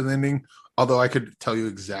getting into the ending, although I could tell you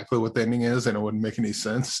exactly what the ending is and it wouldn't make any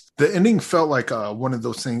sense, the ending felt like one of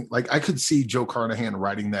those things. Like I could see Joe Carnahan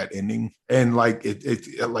writing that ending, and like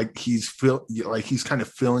it like he's kind of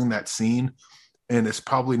feeling that scene, and it's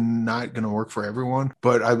probably not going to work for everyone.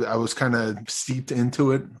 But I was kind of steeped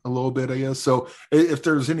into it a little bit, I guess. So if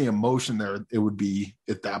there's any emotion there, it would be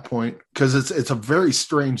at that point, because it's a very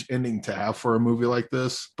strange ending to have for a movie like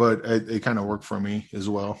this. But it kind of worked for me as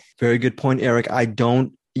well. Very good point, Eric.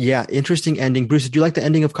 Yeah, interesting ending. Bruce, did you like the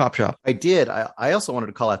ending of Cop Shop? I did. I also wanted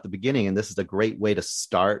to call out the beginning, and this is a great way to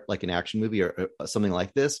start like an action movie or something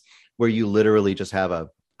like this, where you literally just have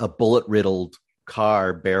a bullet-riddled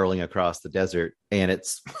car barreling across the desert, and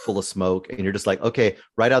it's full of smoke, and you're just like, okay,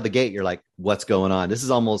 right out of the gate, you're like, what's going on? This is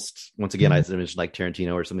almost, once again, I mentioned like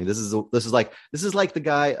Tarantino or something. This is like the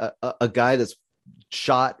guy, a guy that's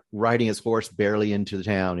shot riding his horse barely into the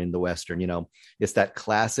town in the Western. You know, it's that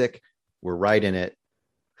classic, we're right in it.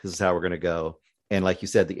 This is how we're going to go. And like you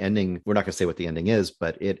said, the ending, we're not going to say what the ending is,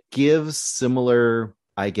 but it gives similar,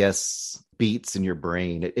 I guess, beats in your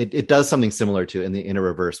brain. It does something similar to in a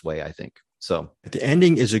reverse way, I think. So the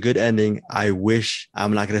ending is a good ending. I'm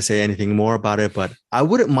not going to say anything more about it, but I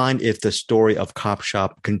wouldn't mind if the story of Cop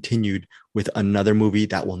Shop continued with another movie.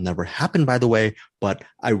 That will never happen, by the way, but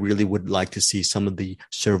I really would like to see some of the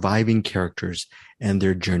surviving characters and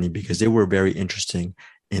their journey, because they were very interesting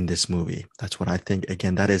in this movie. That's what I think.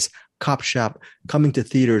 Again, that is Cop Shop, coming to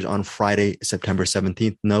theaters on Friday, September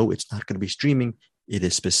 17th. No, it's not going to be streaming. It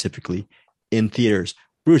is specifically in theaters.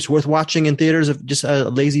 Bruce, worth watching in theaters of just a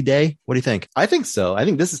lazy day? What do you think? I think so. I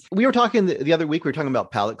think this is, we were talking the other week, we were talking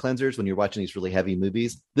about palate cleansers when you're watching these really heavy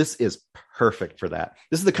movies. This is perfect for that.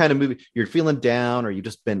 This is the kind of movie you're feeling down, or you've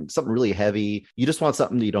just been something really heavy. You just want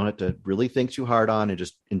something that you don't have to really think too hard on and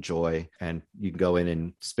just enjoy. And you can go in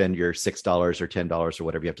and spend your $6 or $10 or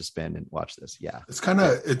whatever you have to spend and watch this. Yeah.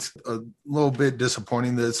 It's a little bit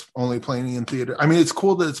disappointing that it's only playing in theater. I mean, it's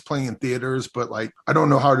cool that it's playing in theaters, but like, I don't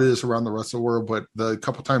know how it is around the rest of the world, but the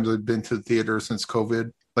couple times I've been to the theater since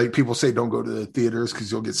COVID, like people say, don't go to the theaters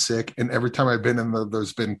because you'll get sick. And every time I've been in there,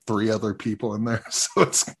 there's been 3 other people in there. So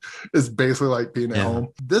it's basically like being at home.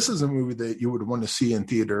 This is a movie that you would want to see in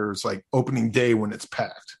theaters, like opening day when it's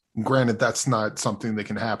packed. Granted, that's not something that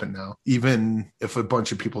can happen now. Even if a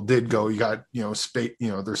bunch of people did go, you got, space,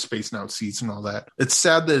 they're spacing out seats and all that. It's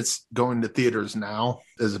sad that it's going to theaters now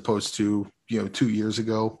as opposed to, 2 years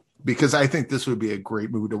ago. Because I think this would be a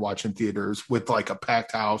great movie to watch in theaters with like a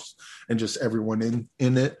packed house and just everyone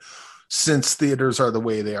in it. Since theaters are the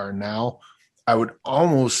way they are now, I would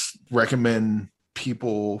almost recommend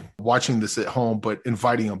people watching this at home, but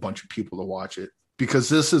inviting a bunch of people to watch it. Because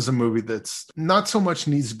this is a movie that's not so much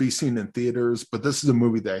needs to be seen in theaters, but this is a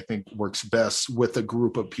movie that I think works best with a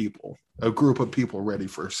group of people ready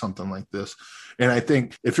for something like this. And I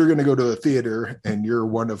think if you're going to go to a theater and you're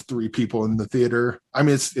one of 3 people in the theater, I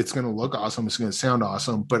mean, it's going to look awesome. It's going to sound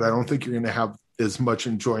awesome, but I don't think you're going to have as much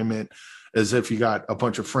enjoyment as if you got a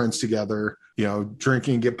bunch of friends together,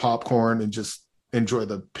 drinking, get popcorn and just enjoy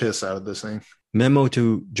the piss out of this thing. Memo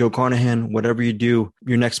to Joe Carnahan, whatever you do,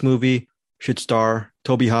 your next movie should star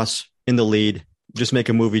Toby Huss in the lead. Just make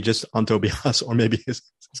a movie just on Toby Huss, or maybe his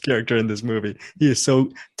character in this movie. He is so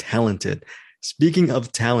talented. Speaking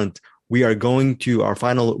of talent, we are going to our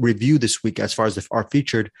final review this week as far as our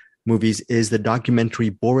featured movies is the documentary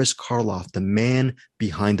Boris Karloff, the man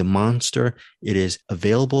behind the monster. It is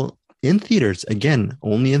available in theaters, again,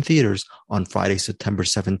 only in theaters on Friday, September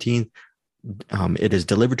 17th. It is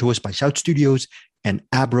delivered to us by Shout Studios and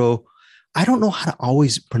Abra. I don't know how to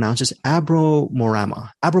always pronounce this. Abra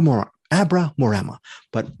Morama.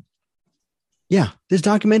 But yeah, this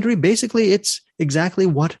documentary, basically, it's exactly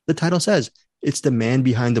what the title says. It's the man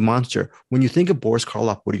behind the monster. When you think of Boris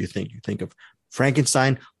Karloff, what do you think? You think of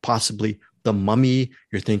Frankenstein, possibly The Mummy.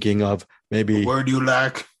 You're thinking of maybe The Word You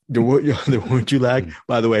Lack. The word you lack.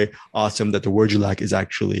 By the way, awesome that the word you lack is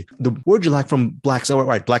actually the word you lack from Black Sabbath,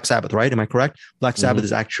 right? Black Sabbath, right? Am I correct? Black Sabbath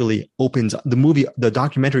is actually the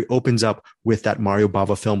documentary opens up with that Mario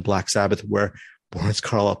Bava film, Black Sabbath, where Boris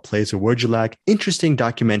Karloff plays a word you lack. Interesting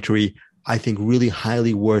documentary. I think really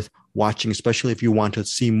highly worth watching, especially if you want to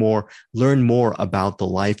see more, learn more about the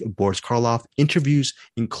life of Boris Karloff. Interviews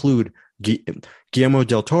include Guillermo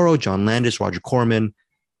del Toro, John Landis, Roger Corman,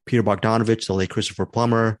 Peter Bogdanovich, the late Christopher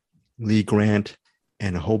Plummer, Lee Grant,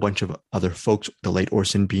 and a whole bunch of other folks, the late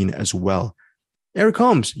Orson Bean as well. Eric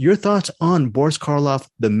Holmes, your thoughts on Boris Karloff,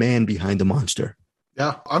 the man behind the monster?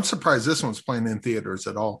 Yeah, I'm surprised this one's playing in theaters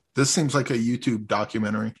at all. This seems like a YouTube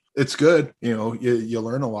documentary. It's good. You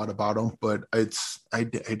learn a lot about him, but I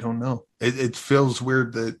don't know. It feels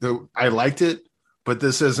weird that I liked it, but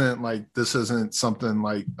this isn't something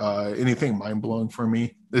like anything mind blowing for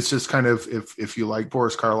me. It's just kind of if you like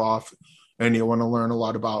Boris Karloff and you want to learn a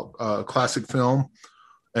lot about classic film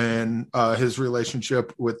and his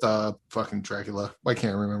relationship with fucking Dracula. I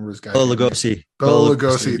can't remember his guy. Bela Lugosi. Bela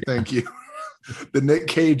Lugosi. Thank you. The Nick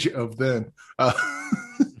Cage of then.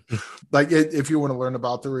 If you want to learn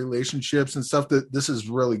about the relationships and stuff, that this is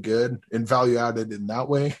really good and value added in that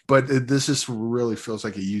way. But this just really feels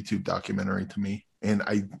like a YouTube documentary to me. And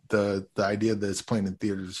the idea that it's playing in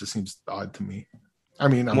theaters just seems odd to me. I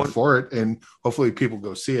mean, I'm for it, and hopefully people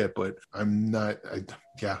go see it, but I'm not.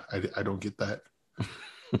 I don't get that.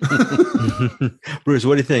 Bruce,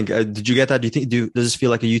 what do you think? Did you get that? Does this feel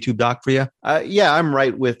like a YouTube doc for you? Yeah, I'm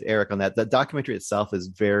right with Eric on that. The documentary itself is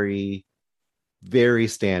very, very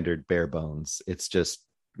standard, bare bones. It's just,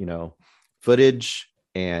 footage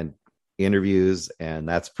and interviews, and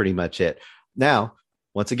that's pretty much it. Now,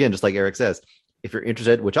 once again, just like Eric says, if you're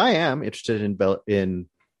interested, which I am interested in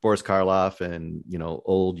Boris Karloff and,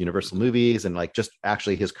 old Universal movies and like just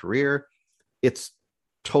actually his career, it's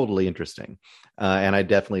totally interesting. And I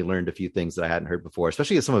definitely learned a few things that I hadn't heard before,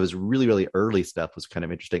 especially some of his really, really early stuff was kind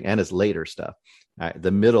of interesting, and his later stuff. The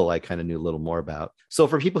middle, I kind of knew a little more about. So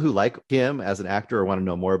for people who like him as an actor or want to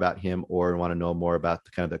know more about him or want to know more about the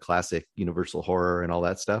kind of the classic Universal horror and all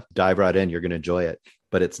that stuff, dive right in. You're going to enjoy it,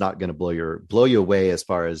 but it's not going to blow you away as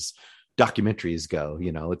far as documentaries go.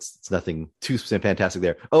 It's nothing too fantastic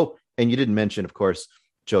there. Oh, and you didn't mention, of course,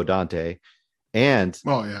 Joe Dante. And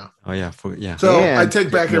oh yeah. So and I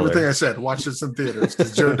take back Dick Miller. everything I said. Watch this in theaters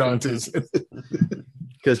because Joe Dante's.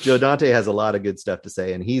 Because Joe Dante has a lot of good stuff to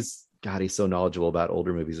say, and he's so knowledgeable about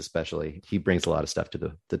older movies, especially. He brings a lot of stuff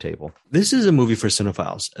to the table. This is a movie for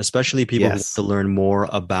cinephiles, especially people who want to learn more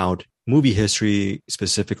about movie history,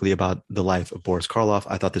 specifically about the life of Boris Karloff.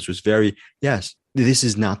 I thought this was this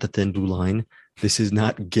is not The Thin Blue Line. This is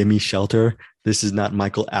not Gimme Shelter. This is not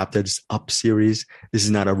Michael Apted's Up series. This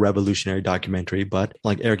is not a revolutionary documentary. But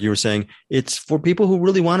like Eric, you were saying, it's for people who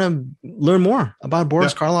really want to learn more about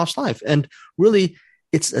Boris Karloff's life. And really,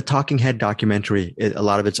 it's a talking head documentary. A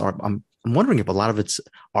lot of it's, I'm wondering if a lot of it's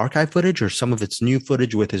archive footage or some of it's new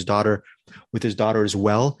footage with his daughter as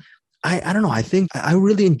well. I don't know. I think I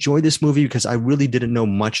really enjoyed this movie because I really didn't know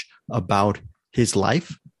much about his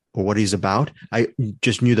life or what he's about. I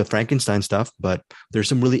just knew the Frankenstein stuff, but there's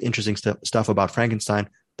some really interesting stuff about Frankenstein,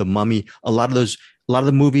 The Mummy, a lot of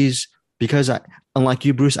the movies, because unlike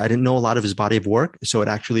you, Bruce, I didn't know a lot of his body of work. So it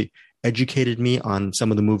actually educated me on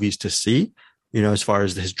some of the movies to see, as far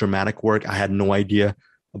as his dramatic work. I had no idea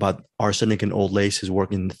about Arsenic and Old Lace, his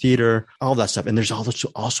work in the theater, all that stuff. And there's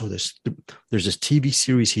also this TV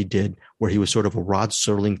series he did where he was sort of a Rod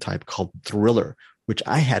Serling type called Thriller, which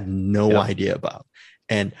I had no idea about.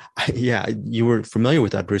 And you were familiar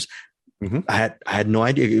with that, Bruce. Mm-hmm. I had no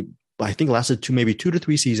idea. I think it lasted 2 to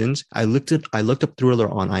 3 seasons. I looked up Thriller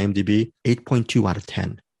on IMDb, 8.2 out of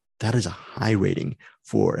 10. That is a high rating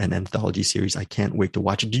for an anthology series. I can't wait to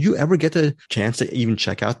watch it. Did you ever get the chance to even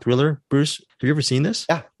check out Thriller, Bruce? Have you ever seen this?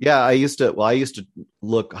 Yeah. I used to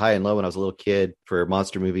look high and low when I was a little kid for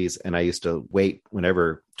monster movies, and I used to wait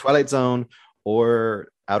whenever Twilight Zone or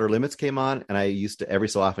Outer Limits came on, and I used to every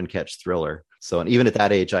so often catch Thriller. So, and even at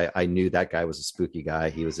that age, I knew that guy was a spooky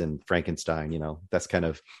guy. He was in Frankenstein. That's kind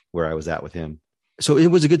of where I was at with him. So it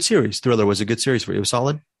was a good series. Thriller was a good series for you. It was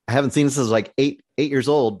solid. I haven't seen this as like eight years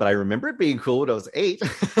old, but I remember it being cool when I was 8.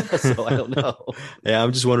 So I don't know. Yeah,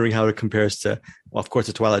 I'm just wondering how it compares to, well, of course,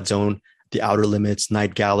 the Twilight Zone, the Outer Limits,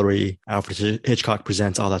 Night Gallery, Alfred Hitchcock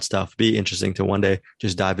Presents, all that stuff. Be interesting to one day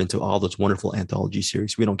just dive into all those wonderful anthology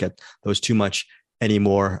series. We don't get those too much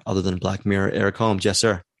anymore other than Black Mirror. Eric Holmes, yes,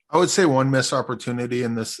 sir. I would say one missed opportunity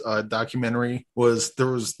in this documentary was there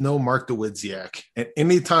was no Mark Dawidziak. And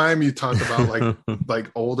anytime you talk about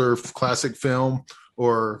like older classic film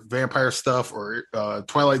or vampire stuff or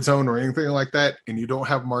Twilight Zone or anything like that, and you don't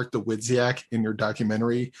have Mark Dawidziak in your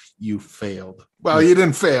documentary, you failed. Well, you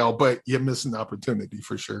didn't fail, but you missed an opportunity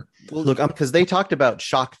for sure. Well, look, because they talked about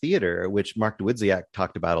shock theater, which Mark Dawidziak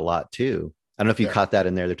talked about a lot too. I don't know if you caught that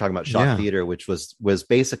in there. They're talking about shock theater, which was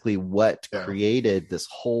basically what created this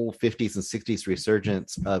whole 50s and 60s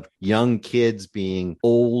resurgence of young kids being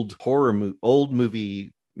old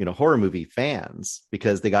movie fans,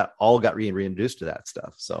 because they all got reintroduced to that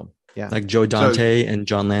stuff. So like Joe Dante and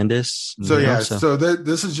John Landis. So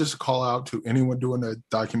this is just a call out to anyone doing a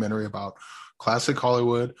documentary about classic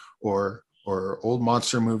Hollywood or old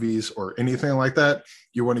monster movies or anything like that.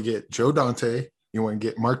 You want to get Joe Dante, you want to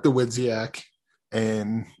get Mark Dawidziak,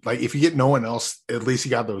 and like if you get no one else, at least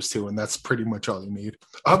you got those two, and that's pretty much all you need.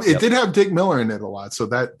 It did have Dick Miller in it a lot, so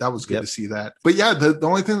that was good to see that. But yeah, the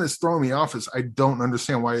only thing that's throwing me off is I don't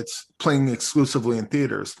understand why it's playing exclusively in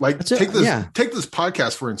theaters. Like take this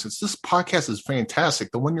podcast for instance. This podcast is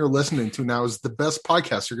fantastic. The one you're listening to now is the best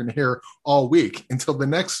podcast you're going to hear all week until the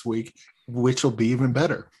next week, which will be even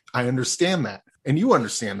better. I understand that. And you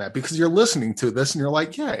understand that because you're listening to this and you're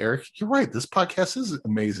like, yeah, Eric, you're right. This podcast is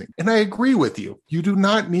amazing. And I agree with you. You do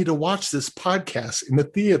not need to watch this podcast in the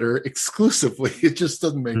theater exclusively. It just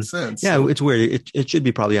doesn't make sense. Yeah, it's weird. It should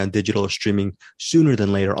be probably on digital or streaming sooner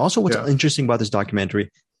than later. Also, what's interesting about this documentary,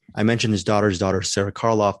 I mentioned his daughter, Sarah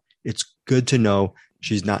Karloff. It's good to know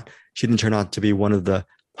she didn't turn out to be one of the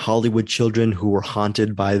Hollywood children who were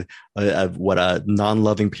haunted by a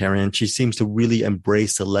non-loving parent. She seems to really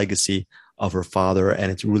embrace the legacy of her father,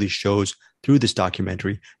 and it really shows through this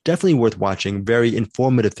documentary. Definitely worth watching. Very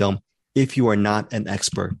informative film if you are not an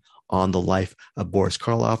expert on the life of Boris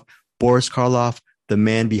Karloff. Boris Karloff, the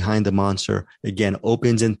man behind the monster, again,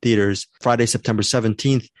 opens in theaters Friday, September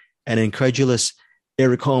 17th. And incredulous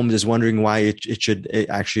Eric Holmes is wondering why it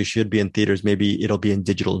actually should be in theaters. Maybe it'll be in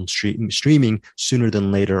digital and streaming sooner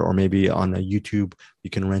than later, or maybe on YouTube you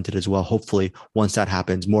can rent it as well. Hopefully, once that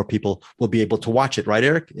happens, more people will be able to watch it, right,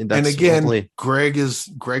 Eric? And again, Greg is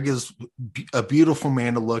a beautiful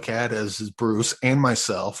man to look at, as is Bruce and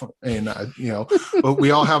myself, and but we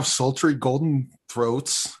all have sultry golden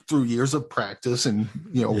throats through years of practice and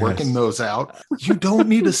working those out. You don't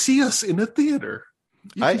need to see us in a theater.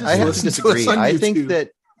 I have to disagree. I think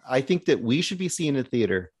I think that we should be seen in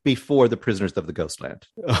theater before The Prisoners of the Ghostland.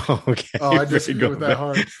 Oh, okay. Oh, I disagree with that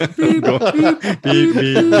hard. Beep.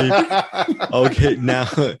 Okay, now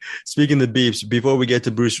speaking of beeps, before we get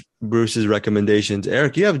to Bruce's recommendations,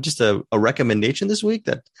 Eric, you have just a recommendation this week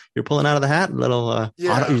that you're pulling out of the hat?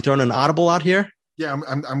 You throwing an audible out here? Yeah,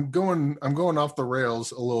 I'm going off the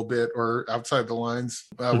rails a little bit, or outside the lines.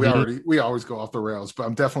 We always go off the rails, but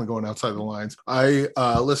I'm definitely going outside the lines. I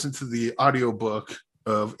listened to the audiobook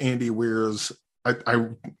of Andy Weir's.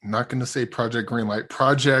 I'm not going to say Project Greenlight,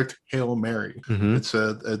 Project Hail Mary. Mm-hmm.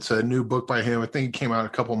 It's a new book by him. I think it came out a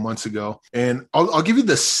couple months ago, and I'll give you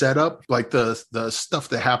the setup, like the stuff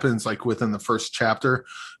that happens like within the first chapter,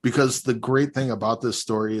 because the great thing about this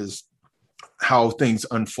story is how things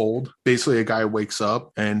unfold. Basically, a guy wakes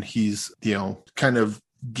up and he's, kind of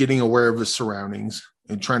getting aware of his surroundings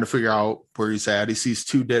and trying to figure out where he's at. He sees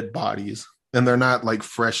 2 dead bodies, and they're not like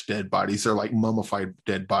fresh dead bodies. They're like mummified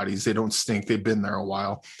dead bodies. They don't stink. They've been there a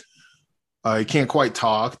while. He can't quite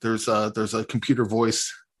talk. There's a computer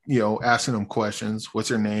voice, asking him questions.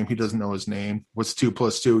 What's your name? He doesn't know his name. What's 2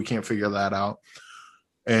 + 2? He can't figure that out.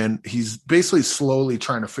 And he's basically slowly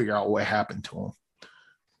trying to figure out what happened to him.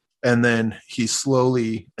 And then he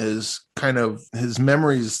slowly is his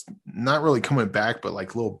memory's not really coming back, but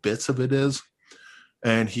like little bits of it is.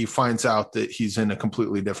 And he finds out that he's in a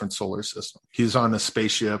completely different solar system. He's on a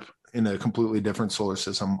spaceship in a completely different solar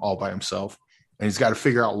system all by himself. And he's got to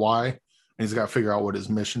figure out why. And he's got to figure out what his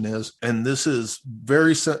mission is. And this is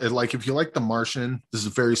very, like, if you like The Martian, this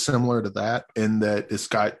is very similar to that, in that it's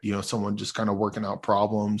got, someone just kind of working out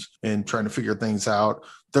problems and trying to figure things out.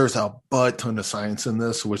 There's a butt ton of science in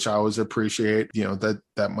this, which I always appreciate.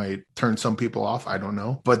 That might turn some people off. I don't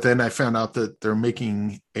know. But then I found out that they're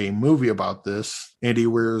making a movie about this. Andy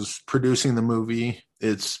Weir's producing the movie.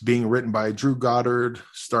 It's being written by Drew Goddard,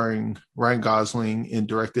 starring Ryan Gosling, and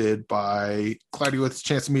directed by Cloudy with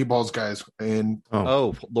Chance of Meatballs guys. And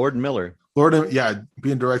Lord and Miller.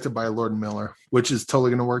 Being directed by Lord and Miller, which is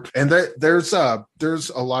totally going to work. And there's a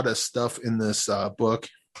lot of stuff in this book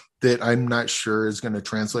that I'm not sure is going to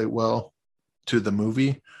translate well to the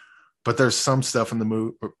movie, but there's some stuff in the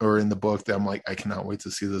movie or in the book that I'm like, I cannot wait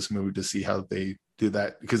to see this movie to see how they do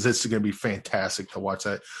that, because this is going to be fantastic to watch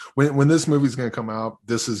that. When this movie's going to come out,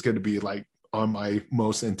 this is going to be like on my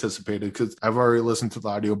most anticipated, because I've already listened to the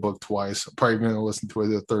audiobook twice. I'm probably going to listen to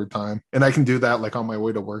it a 3rd time, and I can do that like on my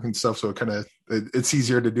way to work and stuff. So it's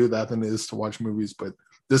easier to do that than it is to watch movies, but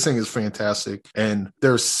this thing is fantastic. And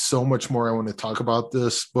there's so much more I want to talk about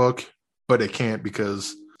this book, but I can't,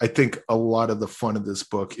 because I think a lot of the fun of this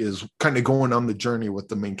book is kind of going on the journey with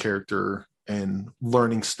the main character and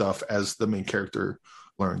learning stuff as the main character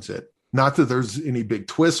learns it. Not that there's any big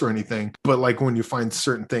twists or anything, but like when you find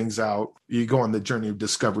certain things out, you go on the journey of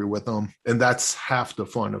discovery with them. And that's half the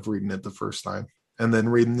fun of reading it the first time. And then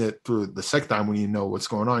reading it through the second time, when you know what's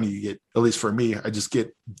going on, you get, at least for me, I just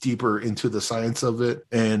get deeper into the science of it.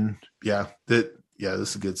 And this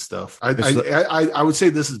is good stuff. I would say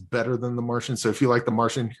this is better than The Martian. So if you like The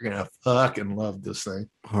Martian, you're going to fucking love this thing.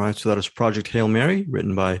 All right. So that is Project Hail Mary,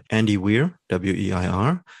 written by Andy Weir,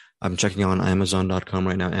 Weir. I'm checking on Amazon.com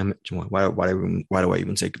right now. Why do I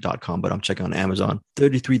even say .com? But I'm checking on Amazon.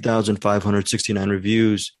 33,569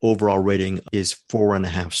 reviews. Overall rating is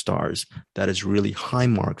 4.5 stars. That is really high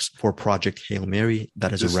marks for Project Hail Mary.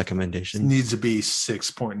 That is a recommendation. Needs to be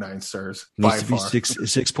 6.9 stars. Needs to be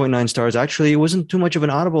 6.9 stars. Actually, it wasn't too much of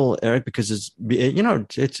an audible, Eric, because it's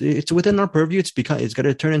within our purview. It's got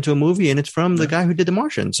to turn into a movie, and it's from the guy who did The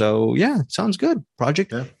Martian. So sounds good.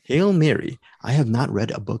 Project Hail Mary. I have not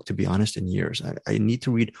read a book, to be honest, in years. I need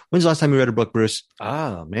to read. When's the last time you read a book, Bruce?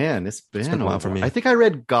 Oh, man, it's been a while for me. I think I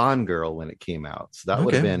read Gone Girl when it came out. So that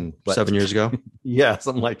would have been 7 years ago. Yeah,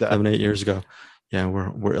 something like that. 7-8 years ago. Yeah,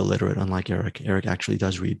 we're illiterate, unlike Eric. Eric actually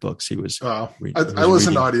does read books. He was. I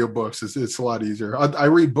listen to audiobooks. It's a lot easier. I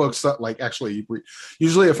read books that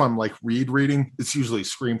usually if I'm like reading, it's usually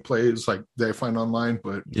screenplays like they I find online.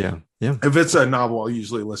 But yeah. If it's a novel, I'll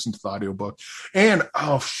usually listen to the audiobook. And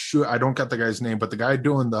I don't got the guy's name, but the guy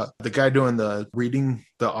doing the reading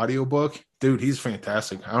the audiobook, dude, he's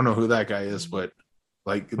fantastic. I don't know who that guy is, but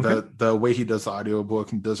like the way he does the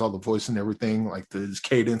audiobook and does all the voice and everything, like his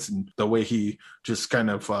cadence and the way he just kind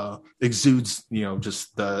of exudes,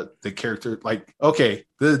 just the character. Like, okay,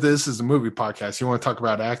 this is a movie podcast. You want to talk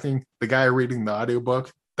about acting? The guy reading the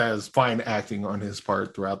audiobook, that is fine acting on his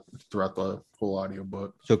part throughout the whole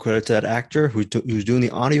audiobook. So credit to that actor who's doing the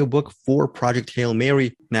audiobook for Project Hail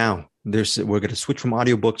Mary. Now, we're going to switch from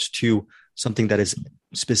audiobooks to something that is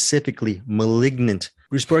specifically Malignant.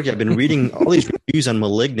 Bruce Berkey, I've been reading all these reviews reviews on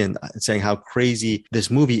Malignant saying how crazy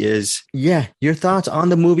this movie is. Yeah, your thoughts on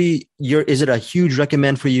the movie? Is it a huge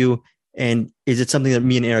recommend for you? And is it something that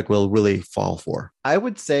me and Eric will really fall for? I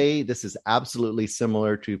would say this is absolutely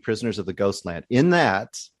similar to Prisoners of the Ghostland in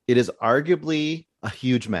that it is arguably a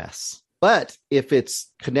huge mess. But if it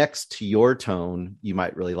connects to your tone, you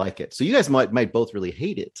might really like it. So you guys might both really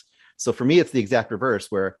hate it. So for me, it's the exact reverse,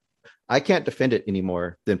 where I can't defend it any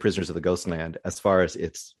more than Prisoners of the Ghostland as far as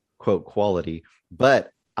its quote quality.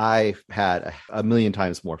 But I've had a million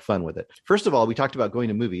times more fun with it. First of all, we talked about going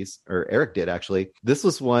to movies, or Eric did actually. This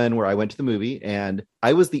was one where I went to the movie and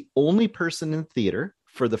I was the only person in the theater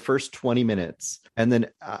for the first 20 minutes. And then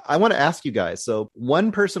I want to ask you guys. So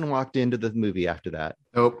one person walked into the movie after that.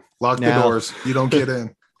 Nope. Lock the doors. You don't get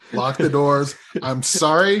in. Lock the doors. I'm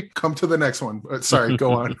sorry. Come to the next one. Sorry.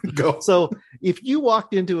 Go on. Go. So if you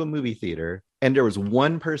walked into a movie theater and there was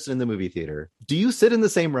one person in the movie theater, do you sit in the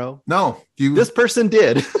same row? No. This person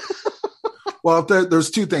did. Well,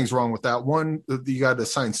 there's two things wrong with that. One, you got to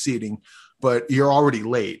assign seating, but you're already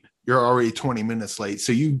late. You're already 20 minutes late.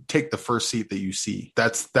 So you take the first seat that you see.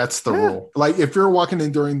 That's the rule. Like if you're walking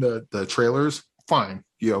in during the trailers, fine.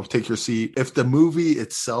 Take your seat. If the movie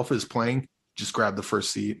itself is playing, just grab the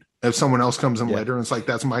first seat. If someone else comes in later and it's like,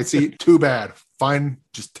 that's my seat, too bad. Fine.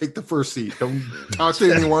 Just take the first seat. Don't talk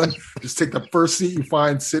to anyone. Just take the first seat you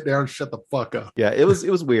find, sit down, shut the fuck up. Yeah, it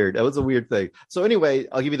was weird. That was a weird thing. So anyway,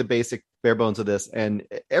 I'll give you the basic bare bones of this. And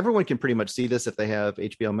everyone can pretty much see this if they have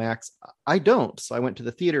HBO Max. I don't. So I went to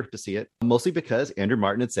the theater to see it, mostly because Andrew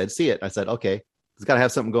Martin had said, see it. I said, okay, it's got to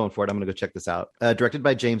have something going for it. I'm going to go check this out. Directed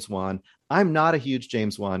by James Wan. I'm not a huge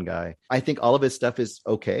James Wan guy. I think all of his stuff is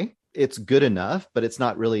okay. It's good enough, but it's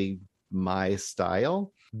not really my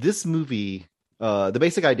style. This movie, the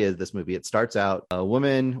basic idea of this movie, it starts out a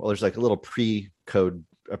woman, well, there's like a little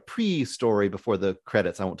pre-story before the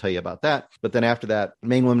credits. I won't tell you about that. But then after that,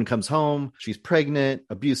 main woman comes home. She's pregnant,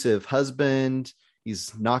 abusive husband.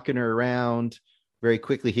 He's knocking her around. Very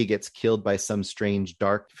quickly, he gets killed by some strange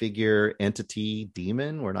dark figure, entity,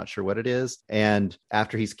 demon. We're not sure what it is. And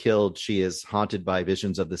after he's killed, she is haunted by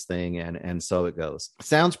visions of this thing. And so it goes.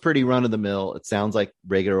 Sounds pretty run of the mill. It sounds like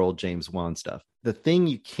regular old James Wan stuff. The thing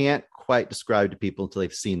you can't quite describe to people until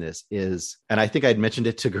they've seen this is, and I think I'd mentioned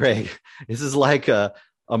it to Greg, this is like a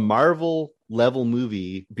Marvel level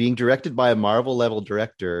movie being directed by a Marvel level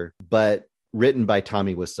director, but written by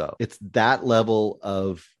Tommy Wiseau. It's that level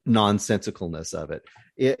of nonsensicalness of it.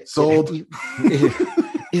 This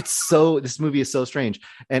movie is so strange.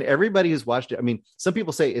 And everybody who's watched it, I mean, some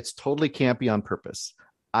people say it's totally campy on purpose.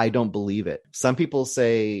 I don't believe it. Some people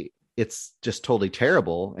say it's just totally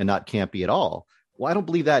terrible and not campy at all. Well, I don't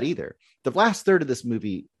believe that either. The last third of this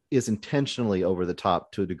movie is intentionally over the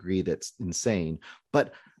top to a degree that's insane.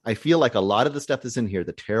 But I feel like a lot of the stuff that's in here,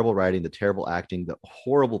 the terrible writing, the terrible acting, the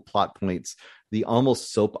horrible plot points, the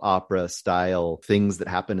almost soap opera style things that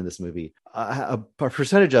happen in this movie, a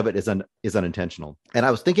percentage of it is unintentional. And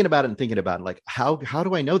I was thinking about it, like, how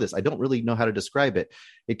do I know this? I don't really know how to describe it.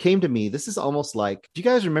 It came to me, this is almost like, do you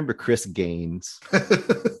guys remember Chris Gaines?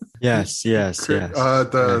 Yes. His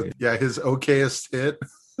okayest hit.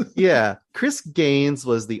 Yeah. Chris Gaines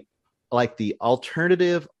was the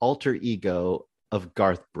alternative alter ego of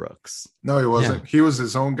Garth Brooks. No, he wasn't. Yeah. He was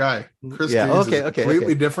his own guy. Chris Gaines is a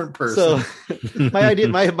completely different person. So my idea,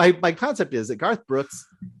 my concept is that Garth Brooks,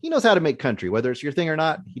 he knows how to make country, whether it's your thing or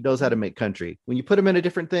not. He knows how to make country. When you put him in a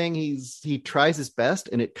different thing, he tries his best,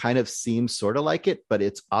 and it kind of seems sort of like it, but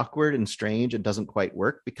it's awkward and strange and doesn't quite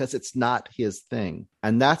work because it's not his thing.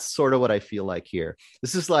 And that's sort of what I feel like here.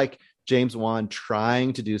 This is like James Wan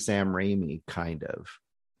trying to do Sam Raimi, kind of.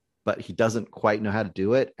 But he doesn't quite know how to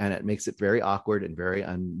do it, and it makes it very awkward and very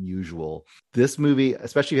unusual. This movie,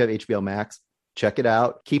 especially if you have HBO Max, check it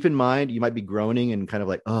out. Keep in mind, you might be groaning and kind of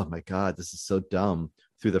like, oh my God, this is so dumb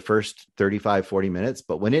through the first 35, 40 minutes.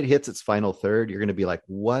 But when it hits its final third, you're going to be like,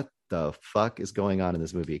 what the fuck is going on in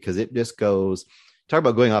this movie? Because it just goes, talk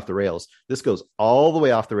about going off the rails. This goes all the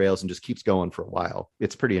way off the rails and just keeps going for a while.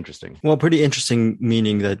 It's pretty interesting. Well, pretty interesting,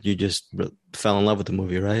 meaning that you just fell in love with the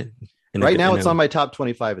movie, right? Right now, it's on my top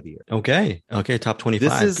 25 of the year. Okay, top 25.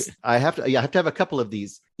 This is I have to have a couple of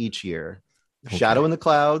these each year. Okay. Shadow in the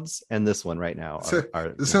Clouds and this one right now.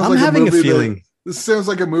 I'm having a feeling. This sounds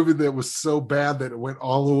like a movie that was so bad that it went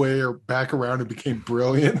all the way or back around and became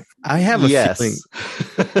brilliant. I have a feeling.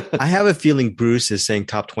 I have a feeling Bruce is saying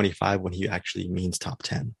top 25 when he actually means top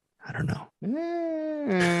 10. I don't know.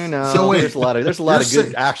 No, So wait, there's a lot of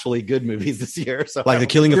good, actually good movies this year. So Like The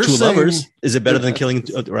Killing of Two saying- Lovers. Is it better than Killing?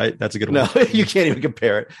 Right, that's a good one. no, you can't even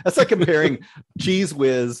compare it. That's like comparing Cheese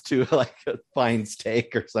Whiz to like a fine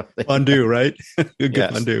steak or something. Fondue, right? Good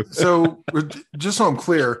Yes. fondue. So just so I'm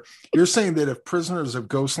clear, you're saying that if Prisoners of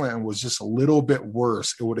Ghostland was just a little bit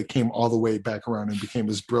worse, it would have came all the way back around and became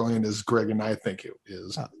as brilliant as Greg and I think it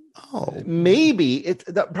is. Oh, Maybe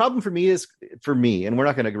the problem for me, and we're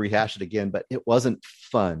not going to rehash it again, but it wasn't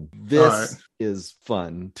fun. This is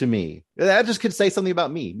fun to me. That just could say something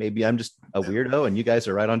about me. Maybe I'm just a weirdo and you guys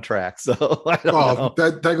are right on track. So I don't know.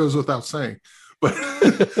 That goes without saying. But I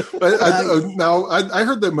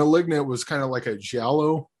heard that Malignant was kind of like a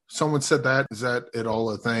giallo. Someone said that. Is that at all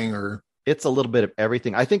a thing, or? It's a little bit of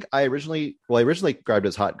everything. I think I originally described it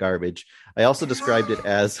as hot garbage. I also described it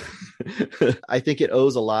as, I think it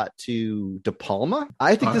owes a lot to De Palma.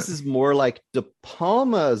 I think this is more like De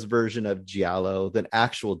Palma's version of giallo than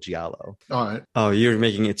actual giallo. All right. Oh, you're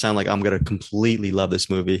making it sound like I'm going to completely love this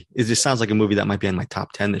movie. It just sounds like a movie that might be in my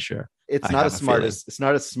top 10 this year. It's not as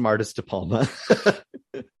smart as De Palma.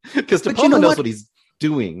 Because De But Palma you know knows what? what he's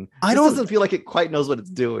doing. I This don't- doesn't feel like it quite knows what it's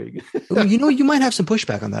doing. You might have some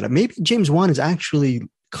pushback on that. Maybe James Wan is actually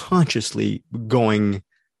consciously going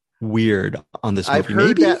weird on this movie. I've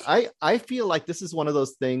heard Maybe that. I feel like this is one of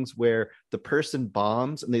those things where the person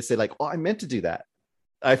bombs and they say like, "Oh, I meant to do that."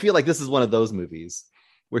 I feel like this is one of those movies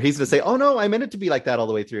where he's going to say, "Oh no, I meant it to be like that all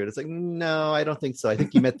the way through." And it's like, no, I don't think so. I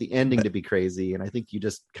think you meant the ending to be crazy, and I think you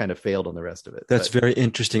just kind of failed on the rest of it. that's very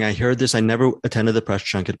interesting. I heard this. I never attended the press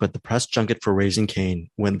junket, but the press junket for Raising Cain,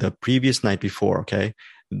 when the previous night before,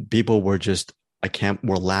 people were just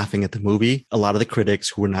were laughing at the movie. A lot of the critics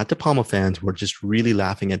who were not De Palma fans were just really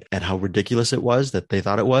laughing at how ridiculous it was, that they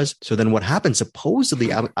thought it was. So then what happened?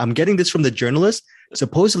 Supposedly, I'm getting this from the journalist.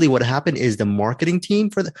 Supposedly what happened is the marketing team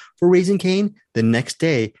for Raising Cain, the next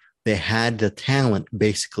day, they had the talent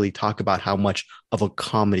basically talk about how much of a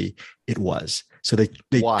comedy it was. So they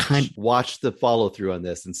watch the follow through on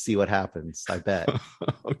this and see what happens. I bet.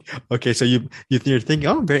 Okay. So you're thinking,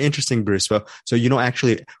 oh, very interesting, Bruce. Well, so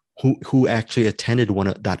actually who actually attended one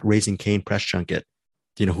of that Raising Cain press junket,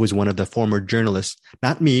 who's one of the former journalists,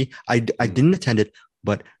 not me. I didn't attend it,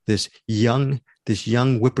 but this young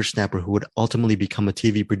whippersnapper who would ultimately become a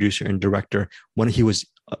TV producer and director when he was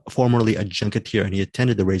formerly a junketeer, and he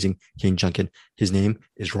attended the Raising Cain junket. His name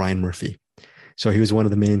is Ryan Murphy. So he was one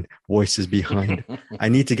of the main voices behind. I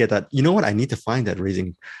need to get that. You know what? I need to find that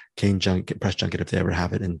Raising Cain press junket if they ever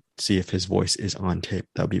have it and see if his voice is on tape.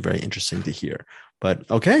 That would be very interesting to hear. But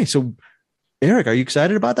okay, so Eric, are you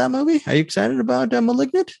excited about that movie? Are you excited about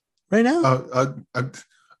Malignant right now?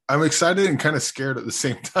 I'm excited and kind of scared at the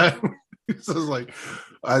same time. So it's like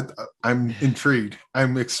I'm intrigued.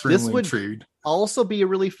 I'm extremely intrigued. Also be a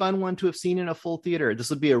really fun one to have seen in a full theater.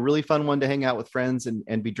 This would be a really fun one to hang out with friends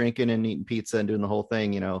and be drinking and eating pizza and doing the whole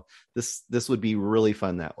thing. This would be really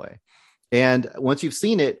fun that way. And once you've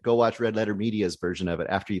seen it, go watch Red Letter Media's version of it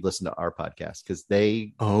after you listen to our podcast, because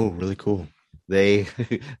really cool. They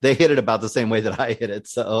hit it about the same way that I hit it.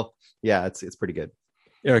 So yeah, it's pretty good.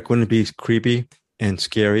 Eric, wouldn't it be creepy and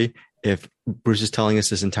scary if Bruce is telling us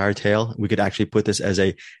this entire tale? We could actually put this as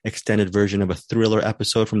a extended version of a thriller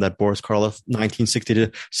episode from that Boris Karloff 1960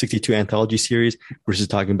 to 62 anthology series. Bruce is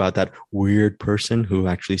talking about that weird person who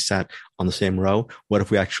actually sat on the same row. What if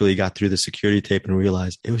we actually got through the security tape and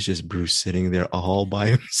realized it was just Bruce sitting there all by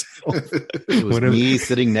himself? It was me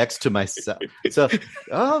sitting next to myself. So,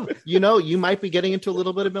 you might be getting into a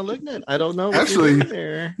little bit of Malignant. I don't know. Actually,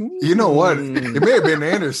 you know what? It may have been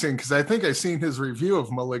Anderson, because I think I seen his review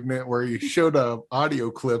of Malignant where he showed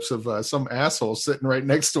audio clips of some asshole sitting right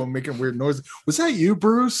next to him making weird noises. Was that you,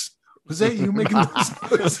 Bruce? Was that you making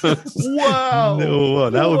those noises? Wow. No,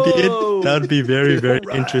 that would be it. That would be very, very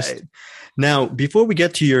interesting. Now, before we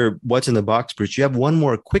get to your what's in the box, Bruce, you have one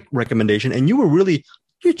more quick recommendation, and you're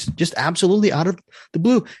just absolutely out of the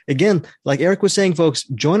blue. Again, like Eric was saying, folks,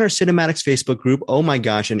 join our Cinematics Facebook group. Oh my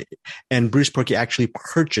gosh. And Bruce Perky actually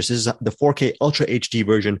purchased, this is the 4K Ultra HD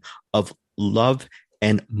version of Love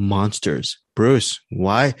and Monsters. Bruce,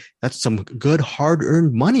 why? That's some good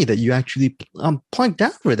hard-earned money that you actually plunked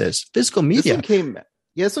down for this physical media.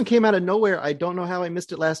 This one came out of nowhere. I don't know how I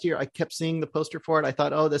missed it last year. I kept seeing the poster for it. I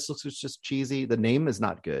thought, oh, this looks just cheesy. The name is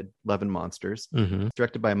not good. Love and Monsters. Mm-hmm.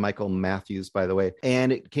 Directed by Michael Matthews, by the way.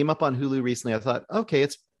 And it came up on Hulu recently. I thought, okay,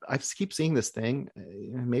 I keep seeing this thing.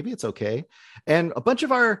 Maybe it's okay. And a bunch of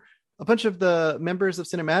the members of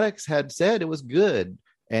Cinematics had said it was good.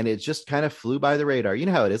 And it just kind of flew by the radar. You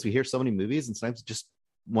know how it is. We hear so many movies and sometimes just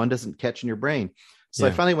one doesn't catch in your brain. So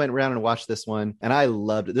I finally went around and watched this one, and I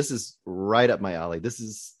loved it. This is right up my alley. This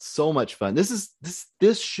is so much fun.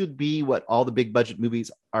 This should be what all the big budget movies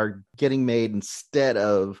are getting made instead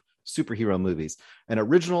of superhero movies. An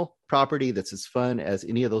original property that's as fun as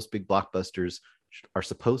any of those big blockbusters are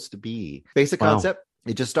supposed to be. Basic concept.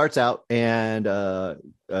 It just starts out, and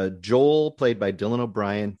Joel, played by Dylan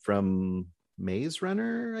O'Brien from Maze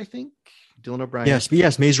Runner, I think. Dylan O'Brien.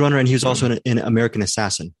 Yes, Maze Runner, and he was also in American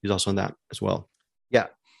Assassin. He's also in that as well. Yeah.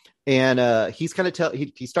 And he's kind of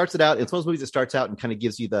he starts it out. It's one of those movies that starts out and kind of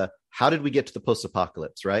gives you the how did we get to the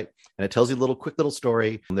post-apocalypse, right? And it tells you a quick little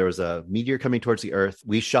story. There was a meteor coming towards the Earth.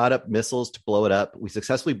 We shot up missiles to blow it up. We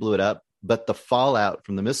successfully blew it up, but the fallout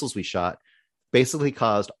from the missiles we shot basically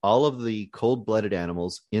caused all of the cold-blooded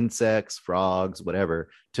animals, insects, frogs, whatever,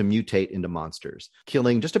 to mutate into monsters,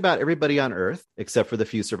 killing just about everybody on Earth except for the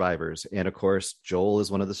few survivors. And of course, Joel is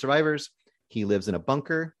one of the survivors. He lives in a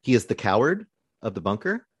bunker. He is the coward of the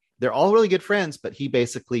bunker. They're all really good friends, but he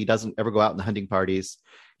basically doesn't ever go out in the hunting parties.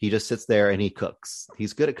 He just sits there and he cooks.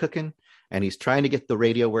 He's good at cooking, and he's trying to get the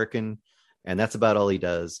radio working, and that's about all he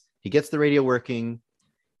does. He gets the radio working.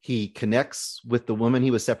 He connects with the woman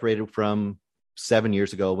he was separated from 7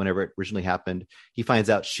 years ago, whenever it originally happened. He finds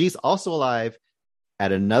out she's also alive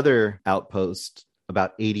at another outpost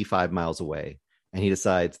about 85 miles away. And he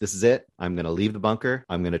decides, this is it. I'm going to leave the bunker.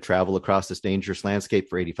 I'm going to travel across this dangerous landscape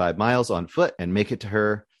for 85 miles on foot and make it to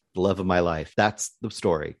her, the love of my life. That's the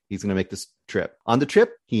story. He's going to make this trip. On the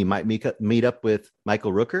trip, he might meet up with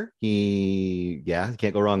Michael Rooker.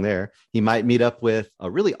 Can't go wrong there. He might meet up with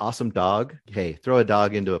a really awesome dog. Hey, throw a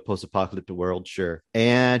dog into a post-apocalyptic world, sure.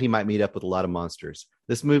 And he might meet up with a lot of monsters.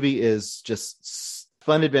 This movie is just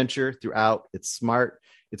fun adventure throughout. It's smart.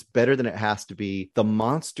 It's better than it has to be. The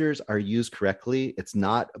monsters are used correctly. It's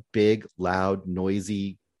not a big, loud,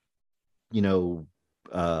 noisy,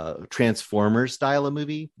 Transformers style of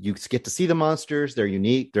movie. You get to see the monsters. They're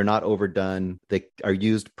unique. They're not overdone. They are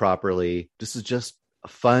used properly. This is just a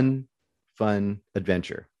fun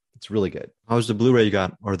adventure. It's really good. How's the Blu-ray you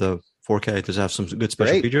got, or the 4K? Does it have some good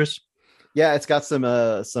special features? Yeah, it's got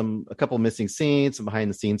a couple missing scenes, some behind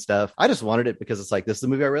the scenes stuff. I just wanted it because it's like, this is a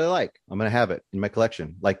movie I really like. I'm going to have it in my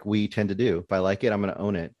collection, like we tend to do. If I like it, I'm going to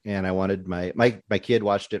own it. And I wanted my kid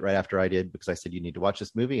watched it right after I did, because I said, you need to watch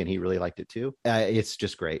this movie. And he really liked it too. It's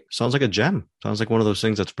just great. Sounds like a gem. Sounds like one of those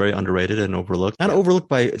things that's very underrated and overlooked. Not overlooked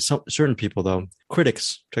by certain people though.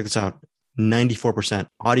 Critics, check this out. 94%.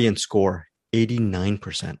 Audience score,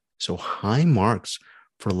 89%. So high marks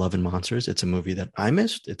for Love and Monsters. It's a movie that I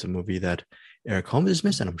missed. It's a movie that Eric Holmes has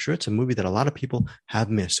missed. And I'm sure it's a movie that a lot of people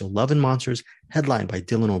have missed. So Love and Monsters, headlined by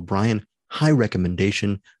Dylan O'Brien. High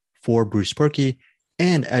recommendation for Bruce Purkey.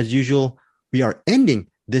 And as usual, we are ending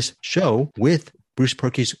this show with Bruce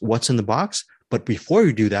Purkey's What's in the Box. But before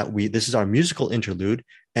we do that, this is our musical interlude.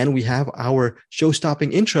 And we have our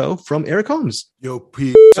show-stopping intro from Eric Holmes. Yo,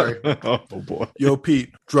 Pete. Sorry. Oh, boy. Yo,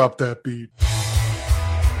 Pete, drop that beat.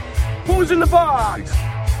 Who's in the box?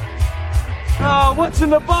 Oh, what's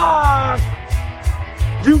in the box?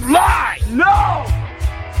 You lie! No!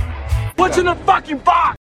 What's in the fucking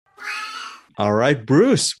box? All right,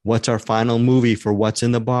 Bruce, what's our final movie for What's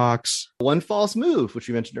in the Box? One False Move, which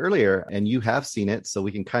we mentioned earlier, and you have seen it, so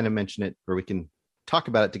we can kind of mention it, or we can talk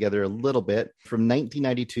about it together a little bit. From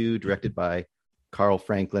 1992, directed by Carl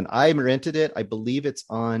Franklin. I rented it. I believe it's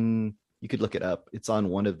on, you could look it up. It's on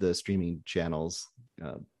one of the streaming channels,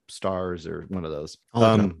 Stars or one of those.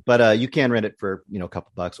 But you can rent it for a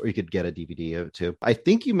couple bucks, or you could get a DVD of it too. I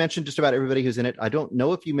think you mentioned just about everybody who's in it. I don't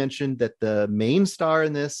know if you mentioned that the main star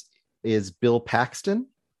in this is Bill Paxton.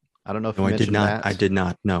 I don't know if you mentioned that. I did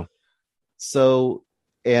not. No. So,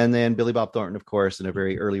 and then Billy Bob Thornton, of course, in a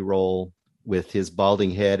very early role with his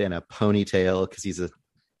balding head and a ponytail, because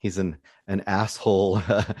he's an asshole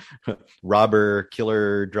robber,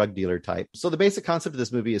 killer, drug dealer type. So the basic concept of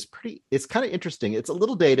this movie is it's kind of interesting. It's a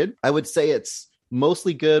little dated. I would say it's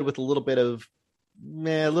mostly good with a little bit of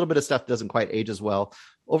stuff that doesn't quite age as well.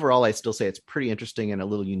 Overall, I still say it's pretty interesting and a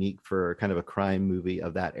little unique for kind of a crime movie